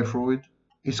presented by Freud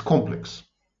is complex.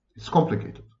 It's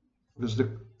complicated because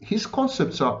his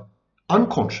concepts are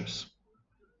unconscious.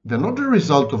 They're not the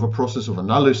result of a process of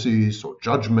analysis or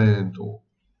judgment, or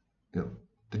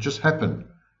they just happen.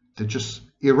 They just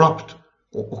erupt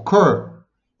or occur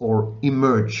or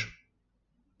emerge.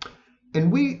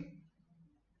 And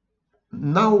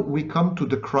now we come to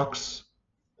the crux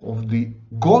of the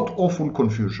god-awful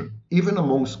confusion, even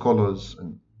among scholars,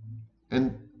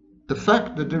 and the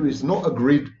fact that there is no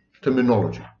agreed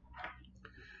terminology.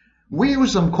 We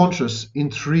use unconscious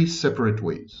in three separate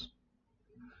ways.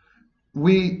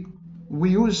 We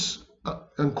use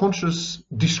unconscious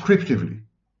descriptively,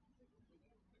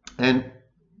 and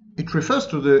it refers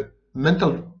to the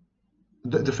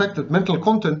fact that mental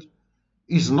content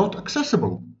is not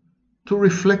accessible to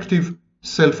reflective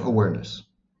self-awareness.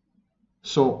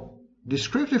 So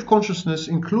descriptive consciousness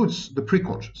includes the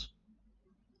preconscious.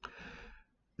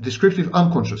 Descriptive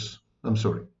unconscious,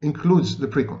 includes the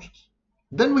preconscious.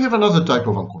 Then we have another type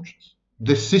of unconscious,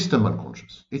 the system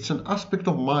unconscious. It's an aspect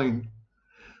of mind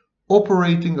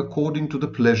operating according to the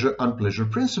pleasure-unpleasure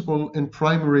principle and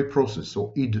primary process,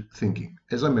 or id thinking,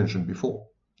 as I mentioned before.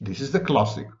 This is the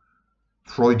classic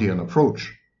Freudian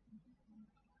approach.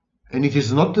 And it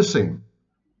is not the same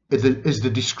as the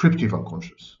descriptive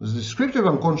unconscious. The descriptive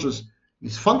unconscious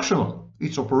is functional,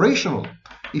 it's operational.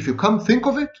 If you can't think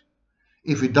of it,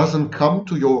 if it doesn't come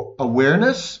to your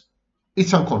awareness,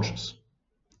 it's unconscious.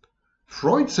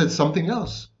 Freud said something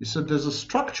else. He said there's a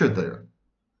structure there.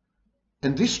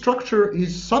 And this structure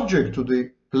is subject to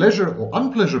the pleasure or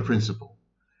unpleasure principle.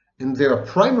 And there are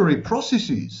primary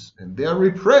processes, and they are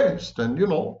repressed, and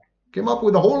came up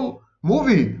with a whole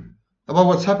movie about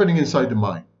what's happening inside the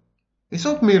mind. It's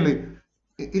not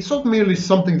merely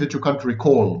something that you can't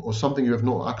recall or something you have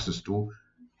no access to.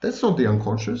 That's not the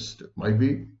unconscious. There might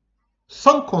be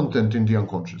some content in the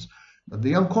unconscious. But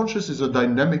the unconscious is a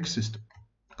dynamic system,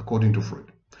 according to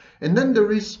Freud. And then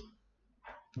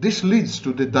this leads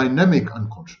to the dynamic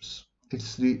unconscious.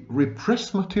 It's the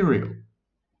repressed material.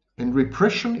 And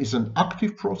repression is an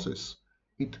active process.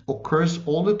 It occurs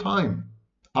all the time.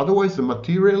 Otherwise, the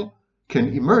material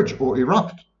can emerge or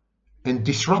erupt and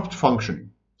disrupt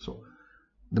functioning. So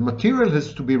the material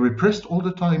has to be repressed all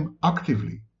the time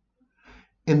actively.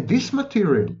 And this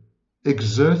material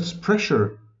exerts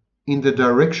pressure in the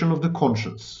direction of the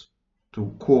conscience,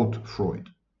 to quote Freud.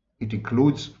 It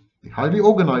includes the highly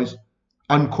organized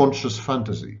unconscious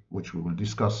fantasy, which we will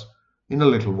discuss in a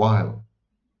little while.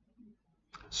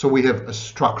 So we have a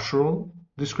structural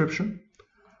description,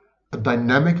 a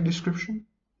dynamic description,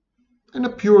 and a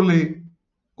purely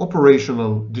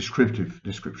operational descriptive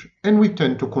description. And we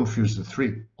tend to confuse the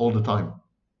three all the time.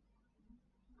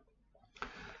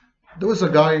 There was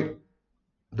an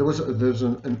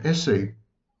essay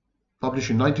published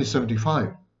in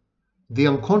 1975, The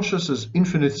Unconscious as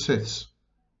Infinite Sets,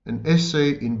 an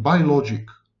essay in Biologic,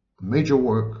 a major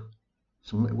work.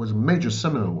 It was a major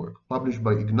seminal work published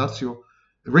by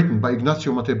written by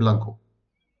Ignacio Mate Blanco.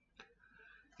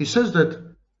 He says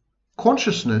that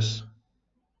consciousness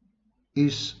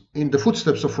is in the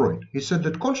footsteps of Freud. He said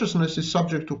that consciousness is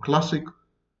subject to classic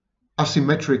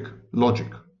asymmetric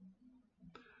logic.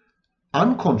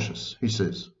 Unconscious, he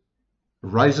says,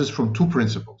 arises from two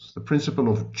principles: the principle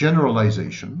of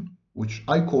generalization, which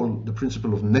I call the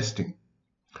principle of nesting,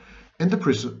 and the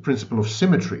principle of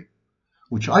symmetry,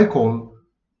 which I call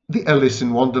the Alice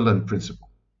in Wonderland principle.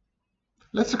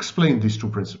 Let's explain these two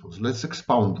principles. Let's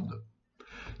expound on them.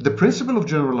 The principle of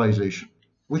generalization,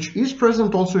 which is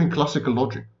present also in classical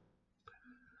logic,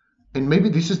 and maybe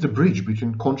this is the bridge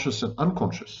between conscious and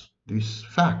unconscious, this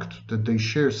fact that they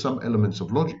share some elements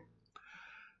of logic.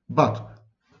 But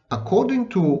according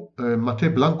to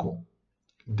Mate Blanco,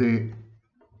 the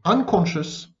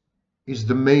unconscious is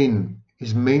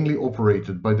mainly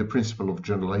operated by the principle of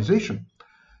generalization.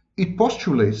 It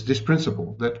postulates this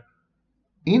principle that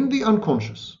in the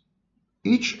unconscious,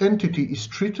 each entity is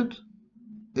treated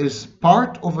as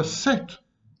part of a set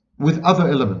with other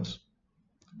elements.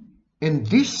 And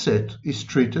this set is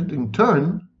treated in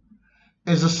turn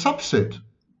as a subset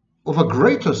of a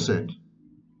greater set,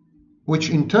 which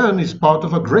in turn is part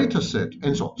of a greater set,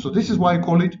 and so on. So this is why I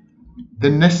call it the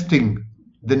nesting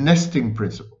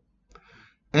principle.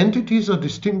 Entities are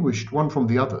distinguished one from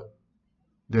the other.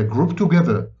 They're grouped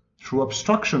together through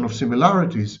abstraction of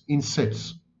similarities in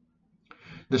sets.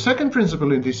 The second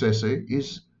principle in this essay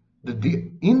is that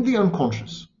in the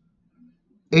unconscious,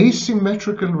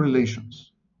 asymmetrical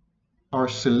relations are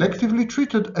selectively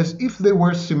treated as if they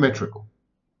were symmetrical.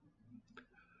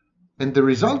 And the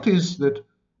result is that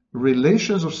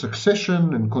relations of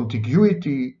succession and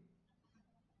contiguity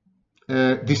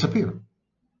disappear.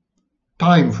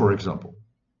 Time, for example,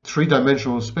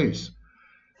 three-dimensional space.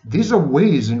 These are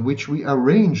ways in which we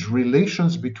arrange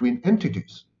relations between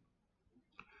entities.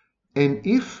 And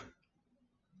if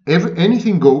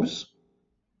anything goes,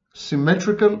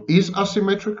 symmetrical is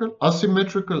asymmetrical,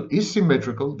 asymmetrical is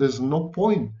symmetrical, there's no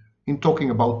point in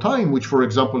talking about time, which, for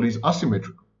example, is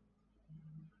asymmetrical.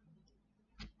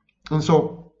 And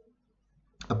so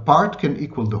a part can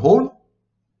equal the whole,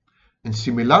 and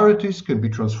similarities can be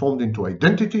transformed into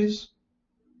identities,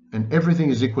 and everything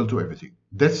is equal to everything.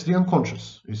 That's the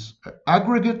unconscious. It's an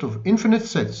aggregate of infinite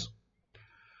sets.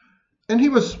 And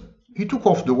he took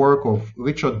off the work of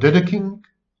Richard Dedekind,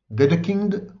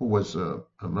 who was a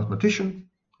mathematician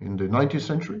in the 19th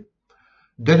century.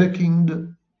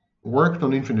 Dedekind worked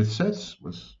on infinite sets.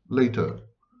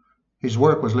 His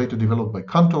work was later developed by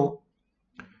Cantor.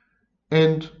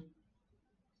 And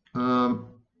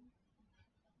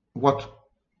what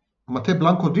Mate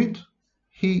Blanco did,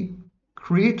 he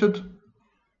created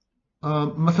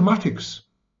mathematics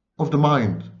of the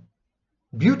mind,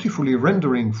 beautifully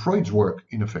rendering Freud's work,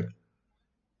 in effect,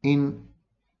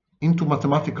 into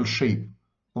mathematical shape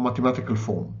or mathematical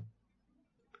form,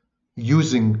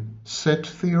 using set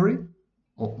theory,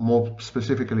 or more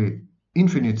specifically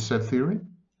infinite set theory,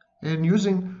 and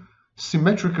using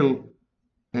symmetrical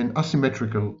and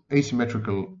asymmetrical,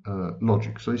 asymmetrical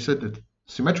logic. So he said that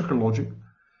symmetrical logic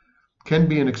can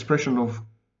be an expression of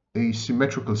a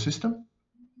symmetrical system,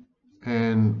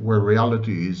 and where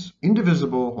reality is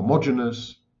indivisible,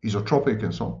 homogeneous, isotropic,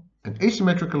 and so on. And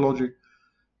asymmetrical logic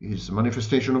is a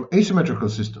manifestation of asymmetrical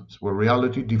systems, where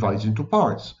reality divides into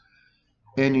parts.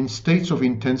 And in states of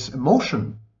intense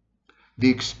emotion, the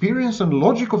experience and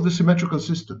logic of the symmetrical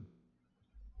system,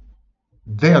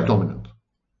 they are dominant.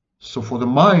 So for the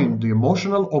mind, the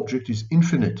emotional object is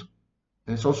infinite,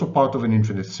 and it's also part of an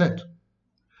infinite set.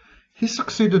 He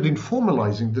succeeded in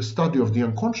formalizing the study of the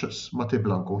unconscious, Mate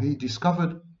Blanco. He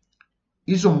discovered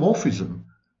isomorphism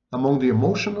among the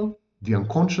emotional, the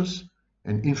unconscious,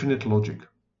 and infinite logic.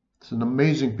 It's an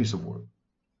amazing piece of work.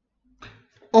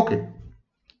 Okay,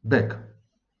 back.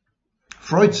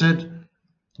 Freud said,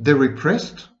 the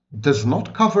repressed does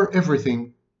not cover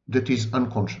everything that is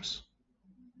unconscious.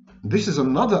 This is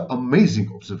another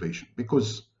amazing observation,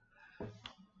 because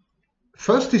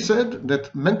first he said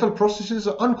that mental processes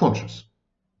are unconscious.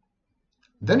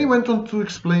 Then he went on to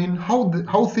explain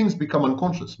how things become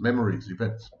unconscious, memories,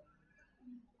 events.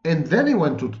 And then he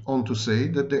went on to say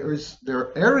that there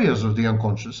are areas of the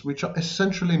unconscious which are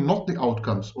essentially not the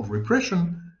outcomes of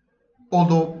repression,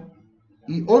 although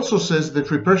he also says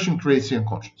that repression creates the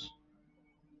unconscious.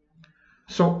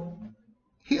 So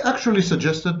he actually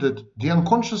suggested that the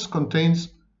unconscious contains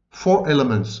 4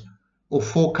 elements or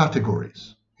 4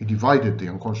 categories. He divided the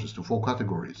unconscious to 4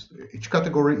 categories. Each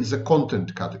category is a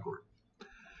content category.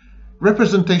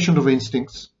 Representation of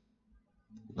instincts,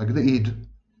 like the id.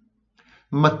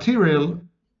 Material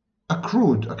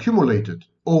accumulated,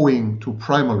 owing to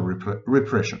primal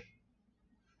repression.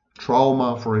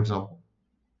 Trauma, for example.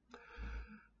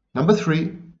 Number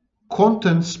 3,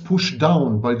 contents pushed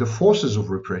down by the forces of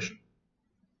repression.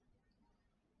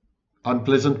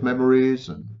 Unpleasant memories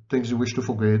and things you wish to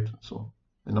forget, and so on.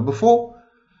 And number 4,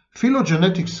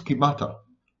 phylogenetic schemata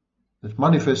that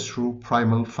manifest through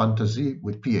primal fantasy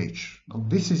with pH. Now,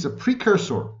 this is a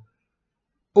precursor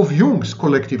of Jung's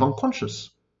collective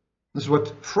unconscious. This is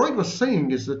what Freud was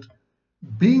saying, is that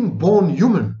being born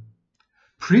human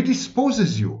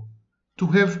predisposes you to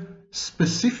have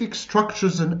specific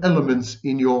structures and elements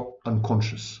in your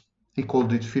unconscious. He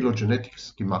called it phylogenetic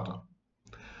schemata.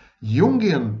 The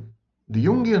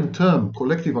Jungian term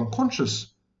collective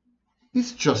unconscious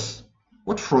is just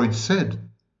what Freud said.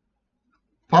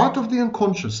 Part of the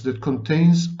unconscious that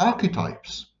contains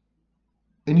archetypes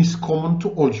and is common to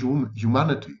all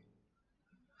humanity.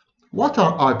 What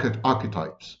are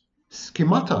archetypes?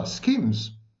 Schemata,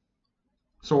 schemes.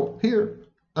 So here,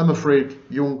 I'm afraid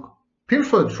Jung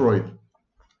pilfered Freud,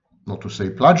 not to say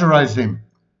plagiarized him,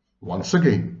 once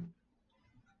again.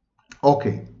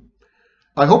 Okay,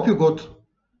 I hope you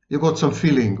got some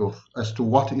feeling as to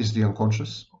what is the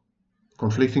unconscious,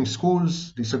 conflicting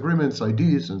schools, disagreements,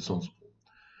 ideas, and so on.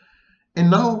 And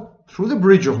now, through the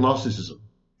bridge of narcissism,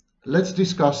 let's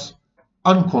discuss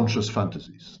unconscious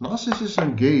fantasies. Narcissists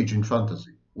engage in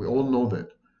fantasy. We all know that.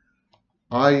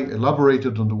 I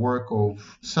elaborated on the work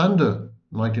of Sander,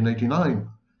 1989,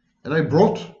 and I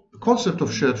brought the concept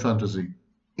of shared fantasy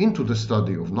into the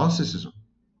study of narcissism.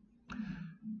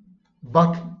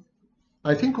 But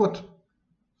I think what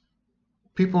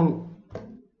people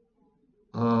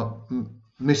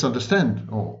misunderstand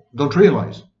or don't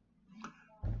realize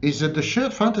is that the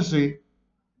shared fantasy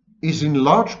is in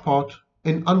large part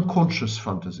an unconscious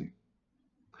fantasy.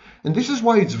 And this is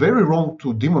why it's very wrong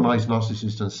to demonize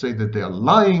narcissists and say that they are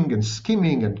lying and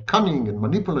scheming and cunning and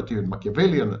manipulative and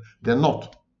Machiavellian. They're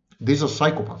not. These are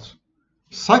psychopaths.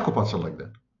 Psychopaths are like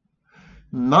that.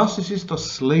 Narcissists are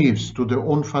slaves to their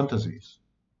own fantasies.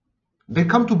 They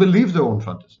come to believe their own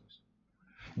fantasies.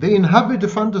 They inhabit the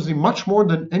fantasy much more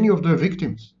than any of their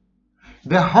victims.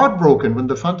 They're heartbroken when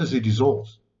the fantasy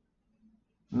dissolves.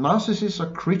 Narcissists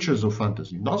are creatures of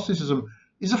fantasy. Narcissism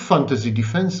is a fantasy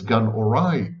defense gone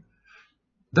awry.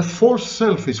 The false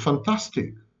self is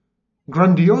fantastic.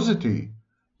 Grandiosity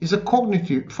is a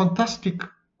fantastic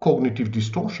cognitive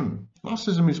distortion.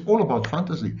 Narcissism is all about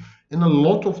fantasy. And a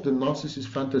lot of the narcissist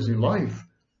fantasy life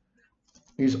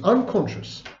is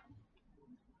unconscious.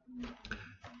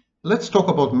 Let's talk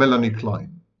about Melanie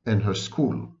Klein and her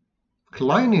school.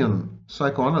 Kleinian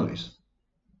psychoanalysts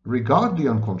regard the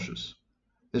unconscious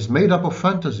as made up of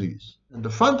fantasies, and the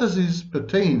fantasies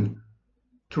pertain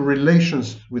to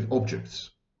relations with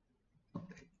objects.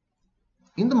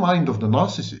 In the mind of the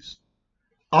narcissist,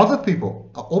 other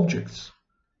people are objects.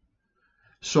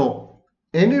 So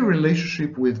any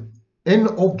relationship with an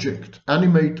object,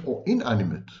 animate or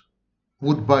inanimate,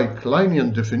 would by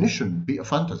Kleinian definition be a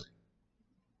fantasy.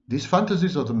 These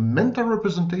fantasies are the mental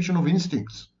representation of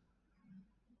instincts,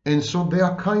 and so they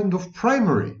are kind of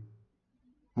primary.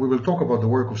 We will talk about the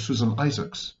work of Susan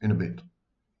Isaacs in a bit.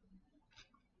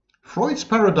 Freud's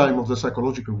paradigm of the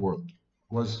psychological world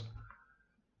was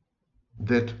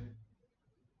that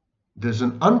there's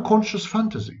an unconscious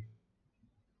fantasy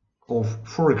of,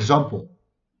 for example,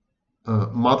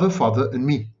 mother, father, and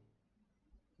me.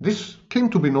 This came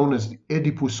to be known as the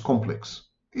Oedipus complex.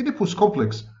 Oedipus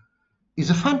complex is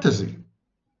a fantasy.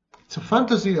 It's a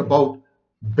fantasy about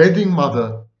bedding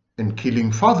mother and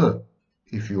killing father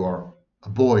if you are a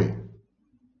boy.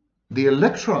 The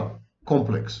Electra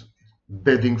complex,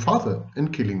 bedding father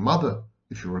and killing mother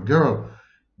if you're a girl.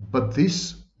 But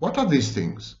what are these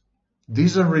things?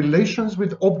 These are relations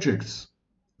with objects.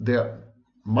 Their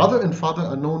mother and father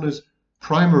are known as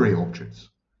primary objects.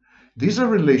 These are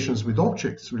relations with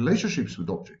objects, relationships with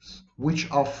objects, which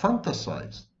are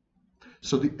fantasized.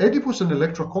 So the Oedipus and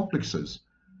Electra complexes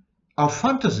are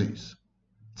fantasies.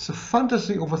 It's a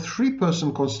fantasy of a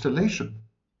 3-person constellation.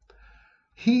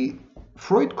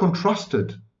 Freud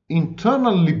contrasted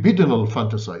internal libidinal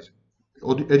fantasizing,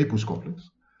 or the Oedipus complex,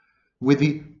 with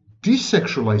the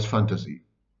desexualized fantasy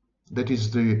that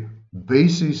is the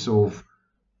basis of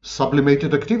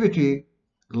sublimated activity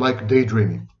like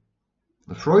daydreaming.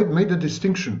 Freud made a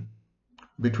distinction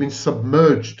between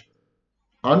submerged,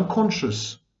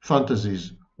 unconscious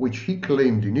fantasies, which he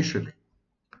claimed initially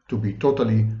to be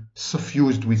totally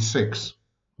suffused with sex,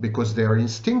 because they are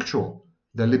instinctual,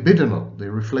 they're libidinal, they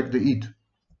reflect the id,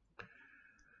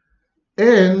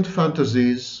 and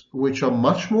fantasies which are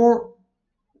much more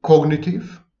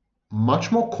cognitive,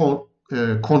 much more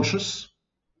conscious,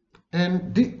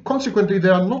 and consequently they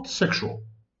are not sexual.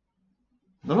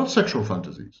 They're not sexual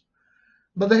fantasies,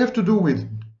 but they have to do with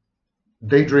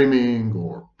daydreaming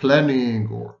or planning,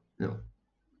 or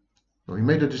So he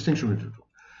made a distinction between the two.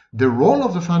 The role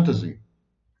of the fantasy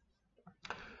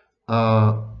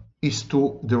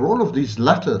the role of these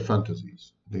latter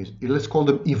fantasies, let's call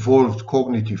them evolved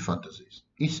cognitive fantasies,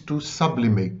 is to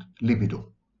sublimate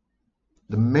libido.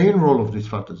 The main role of these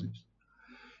fantasies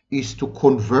is to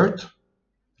convert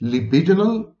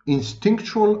libidinal,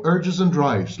 instinctual urges and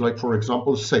drives, like for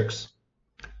example sex,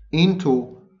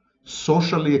 into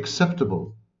socially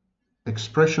acceptable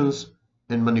expressions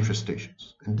and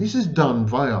manifestations. And this is done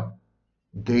via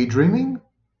daydreaming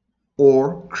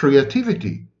or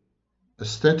creativity,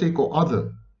 aesthetic or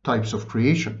other types of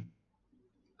creation.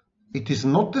 It is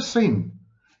not the same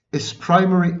as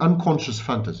primary unconscious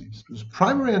fantasies. Because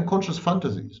primary unconscious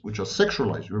fantasies, which are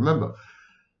sexualized, remember,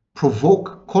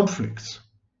 provoke conflicts.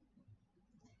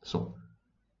 So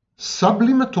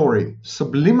sublimatory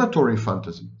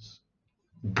fantasies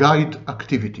guide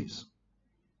activities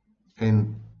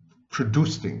and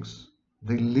produce things.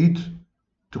 They lead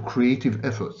to creative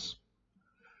efforts.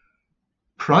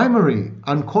 Primary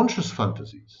unconscious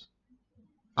fantasies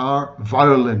are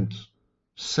violent,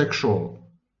 sexual,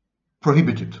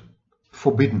 prohibited,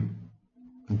 forbidden,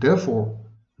 and therefore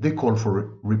they call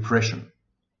for repression.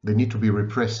 They need to be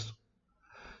repressed.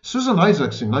 Susan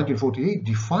Isaacs in 1948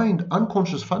 defined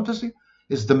unconscious fantasy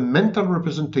as the mental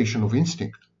representation of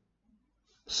instinct,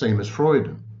 same as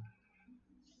Freud.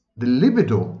 The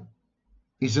libido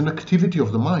is an activity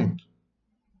of the mind.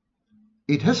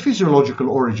 It has physiological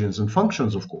origins and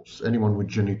functions, of course. Anyone with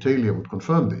genitalia would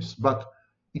confirm this, but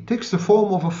it takes the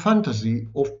form of a fantasy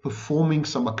of performing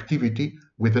some activity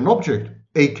with an object,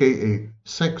 aka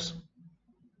sex.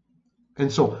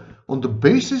 And so, on the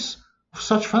basis of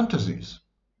such fantasies,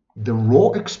 the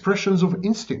raw expressions of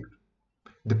instinct,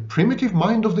 the primitive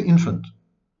mind of the infant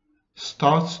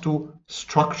starts to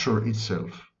structure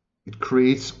itself. It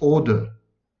creates order.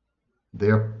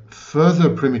 There are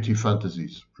further primitive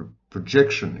fantasies,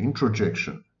 projection,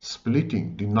 introjection,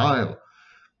 splitting, denial.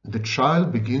 The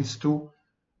child begins to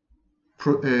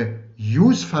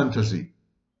use fantasy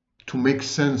to make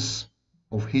sense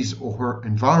of his or her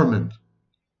environment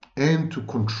and to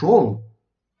control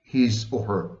his or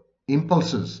her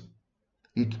impulses.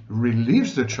 It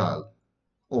relieves the child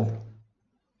of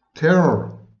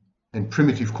terror and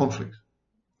primitive conflict.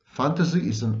 Fantasy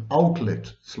is an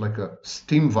outlet. It's like a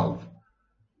steam valve.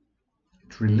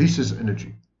 It releases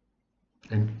energy.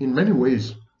 And in many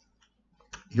ways,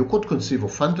 you could conceive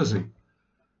of fantasy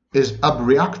as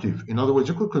abreactive. In other words,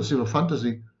 you could conceive of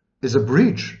fantasy as a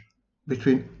bridge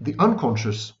between the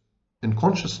unconscious and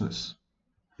consciousness.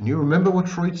 And you remember what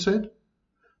Freud said?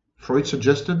 Freud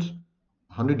suggested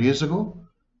 100 years ago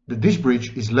that this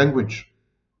bridge is language.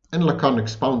 And Lacan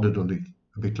expounded on it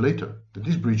a bit later, that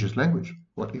this bridge is language.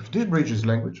 What if this bridge is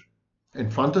language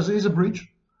and fantasy is a bridge?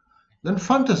 Then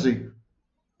fantasy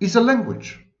is a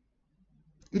language.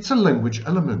 It's a language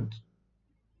element.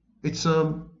 It's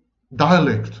a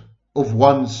dialect of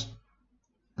one's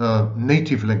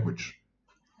native language.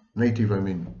 Native, I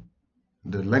mean,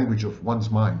 the language of one's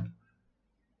mind.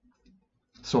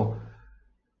 So,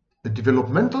 the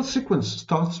developmental sequence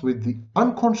starts with the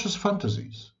unconscious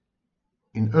fantasies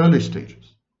in early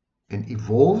stages and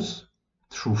evolves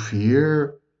through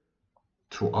fear,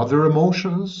 through other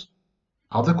emotions,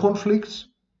 other conflicts.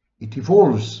 It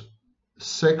evolves.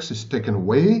 Sex is taken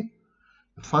away,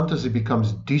 the fantasy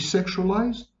becomes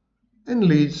desexualized and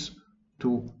leads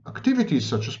to activities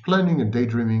such as planning and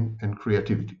daydreaming and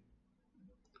creativity.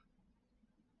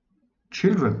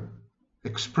 Children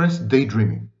express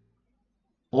daydreaming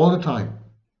all the time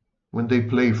when they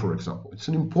play, for example. It's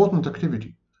an important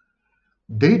activity.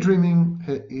 Daydreaming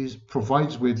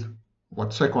provides with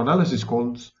what psychoanalysis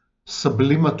calls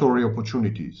sublimatory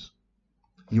opportunities.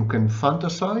 You can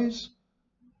fantasize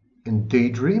and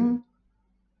daydream,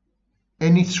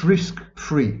 and it's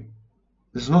risk-free.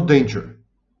 There's no danger.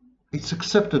 It's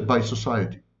accepted by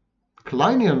society.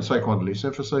 Kleinian psychoanalysts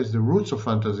emphasize the roots of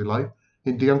fantasy life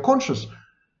in the unconscious,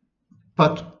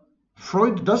 but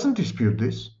Freud doesn't dispute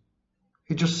this.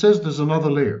 He just says there's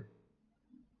another layer.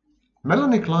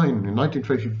 Melanie Klein in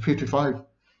 1955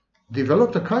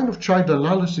 developed a kind of child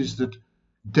analysis that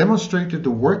demonstrated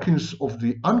the workings of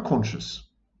the unconscious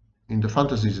in the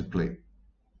fantasies at play.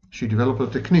 She developed a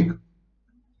technique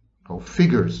of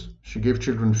figures. She gave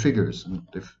children figures, and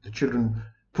the children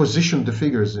positioned the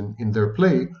figures in their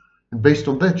play, and based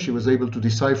on that she was able to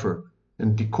decipher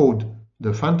and decode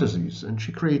the fantasies, and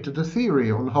she created a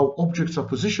theory on how objects are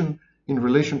positioned in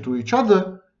relation to each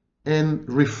other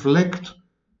and reflect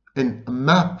a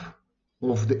map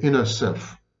of the inner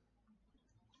self.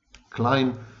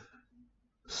 Klein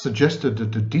suggested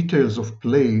that the details of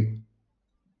play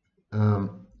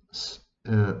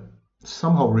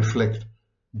somehow reflect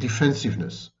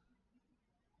defensiveness,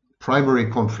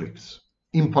 primary conflicts,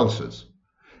 impulses.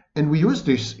 And we use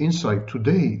this insight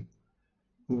today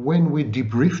when we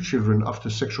debrief children after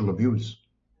sexual abuse.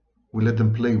 We let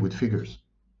them play with figures.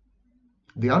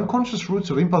 The unconscious roots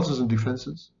of impulses and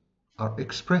defenses are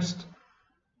expressed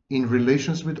in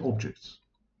relations with objects.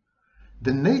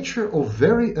 The nature of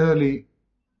very early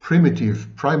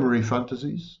primitive primary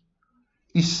fantasies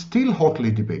is still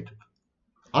hotly debated.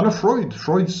 Anna Freud,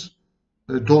 Freud's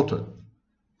daughter,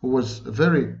 who was a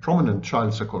very prominent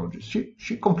child psychologist,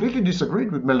 she completely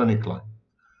disagreed with Melanie Klein.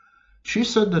 She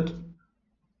said that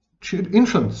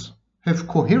infants have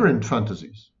coherent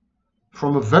fantasies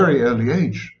from a very early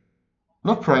age,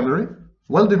 not primary,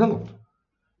 well developed.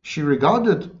 She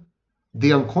regarded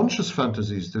the unconscious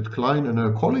fantasies that Klein and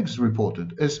her colleagues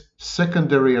reported as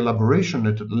secondary elaboration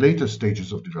at later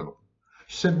stages of development.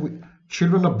 She said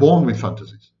children are born with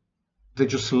fantasies. They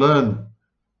just learn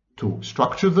to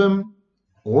structure them,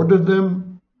 order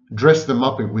them, dress them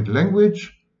up with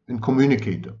language, and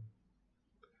communicate them.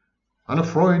 Anna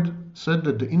Freud said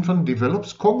that the infant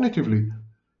develops cognitively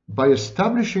by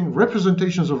establishing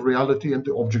representations of reality and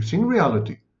the objects in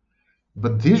reality.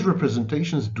 But these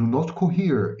representations do not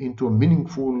cohere into a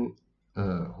meaningful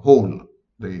whole.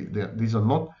 These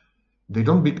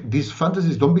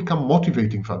fantasies don't become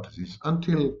motivating fantasies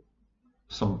until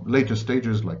some later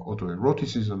stages like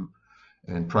autoeroticism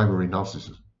and primary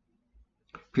narcissism.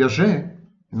 Piaget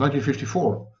in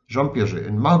 1954, Jean Piaget,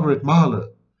 and Margaret Mahler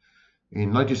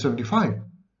in 1975,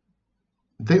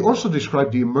 they also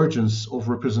described the emergence of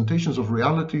representations of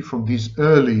reality from these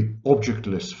early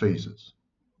objectless phases.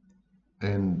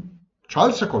 And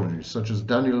child psychologists such as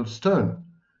Daniel Stern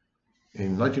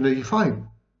in 1985,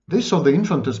 they saw the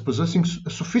infant as possessing a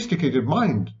sophisticated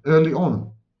mind early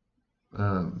on,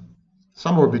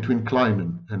 somewhere between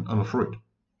Klein and Anna Freud.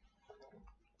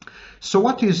 So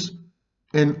what is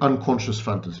an unconscious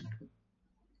fantasy?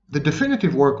 The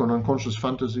definitive work on unconscious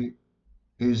fantasy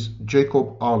is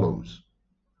Jacob Arlow's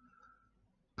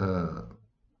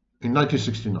in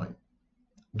 1969.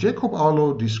 Jacob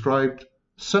Arlow described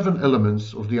 7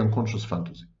 elements of the unconscious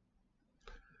fantasy.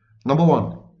 Number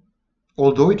 1,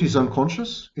 although it is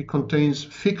unconscious, it contains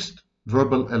fixed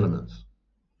verbal elements.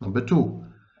 Number 2,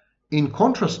 in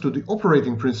contrast to the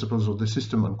operating principles of the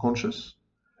system unconscious,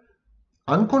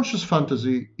 unconscious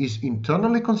fantasy is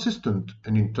internally consistent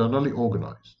and internally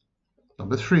organized.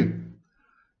 Number 3,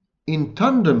 in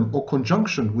tandem or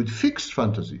conjunction with fixed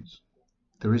fantasies,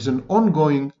 there is an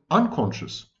ongoing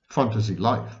unconscious fantasy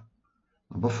life.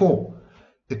 Number 4,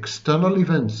 external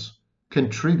events can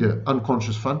trigger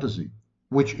unconscious fantasy,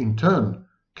 which in turn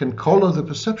can color the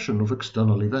perception of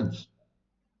external events.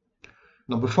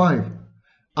 Number 5,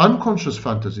 unconscious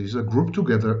fantasies are grouped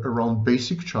together around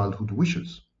basic childhood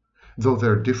wishes. Though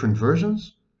their different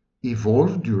versions,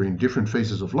 evolved during different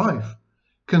phases of life,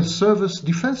 can serve as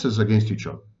defenses against each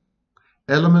other.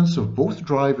 Elements of both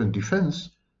drive and defense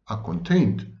are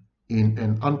contained in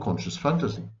an unconscious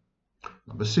fantasy.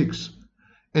 Number 6,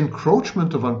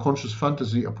 encroachment of unconscious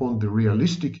fantasy upon the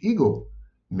realistic ego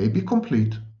may be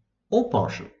complete or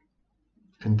partial.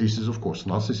 And this is, of course,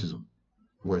 narcissism,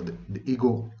 where the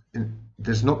ego,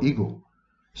 there's no ego.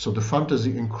 So the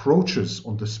fantasy encroaches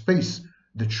on the space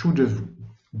that should have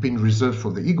been reserved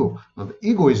for the ego. Now, the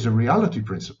ego is the reality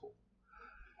principle.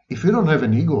 If you don't have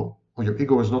an ego, or your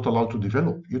ego is not allowed to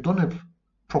develop, you don't have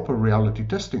proper reality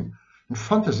testing. And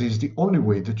fantasy is the only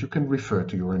way that you can refer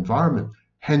to your environment,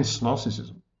 hence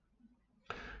narcissism.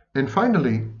 And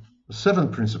finally, the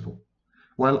 7th principle.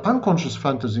 While unconscious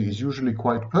fantasy is usually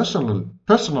quite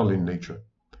personal in nature,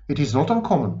 it is not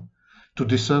uncommon to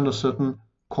discern a certain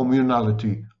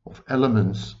communality of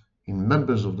elements in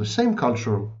members of the same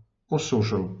cultural or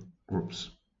social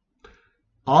groups.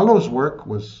 Arlow's work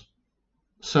was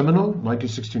seminal,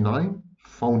 1969,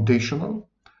 foundational,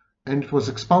 and it was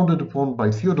expounded upon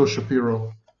by Theodore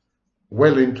Shapiro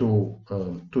well into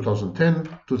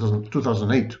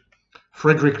 2008.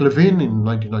 Frederick Levin in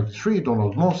 1993,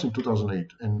 Donald Moss in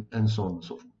 2008, and so on and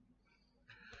so forth.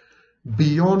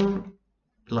 Beyond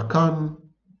Lacan,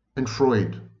 and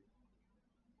Freud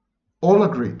all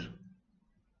agreed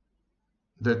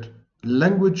that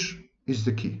language is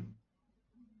the key.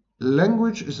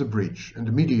 Language is the bridge and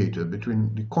the mediator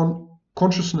between the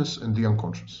consciousness and the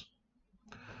unconscious.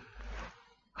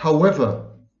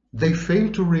 However, they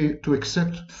fail to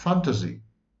accept fantasy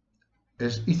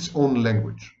as its own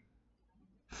language.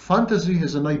 Fantasy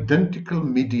has an identical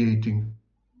mediating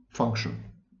function.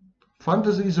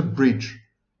 Fantasy is a bridge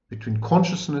between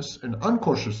consciousness and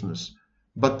unconsciousness,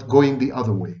 but going the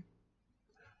other way.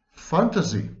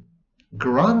 Fantasy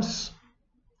grants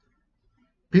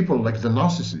people like the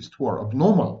narcissist who are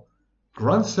abnormal,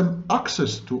 grants them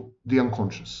access to the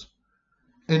unconscious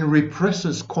and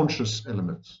represses conscious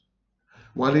elements.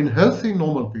 While in healthy,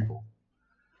 normal people,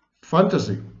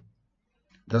 fantasy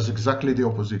does exactly the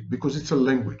opposite because it's a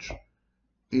language.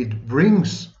 It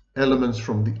brings elements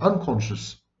from the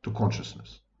unconscious to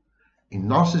consciousness. In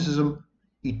narcissism,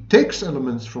 it takes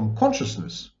elements from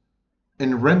consciousness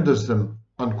and renders them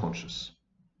unconscious,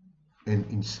 and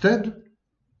instead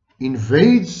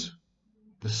invades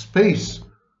the space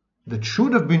that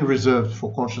should have been reserved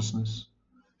for consciousness,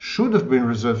 should have been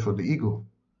reserved for the ego,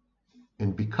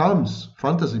 and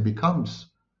fantasy becomes,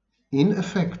 in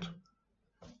effect,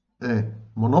 a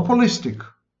monopolistic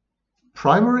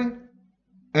primary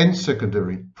and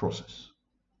secondary process.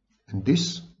 And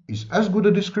this is as good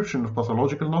a description of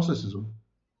pathological narcissism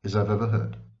as I've ever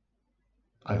heard.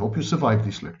 I hope you survived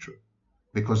this lecture,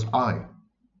 because I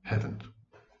haven't.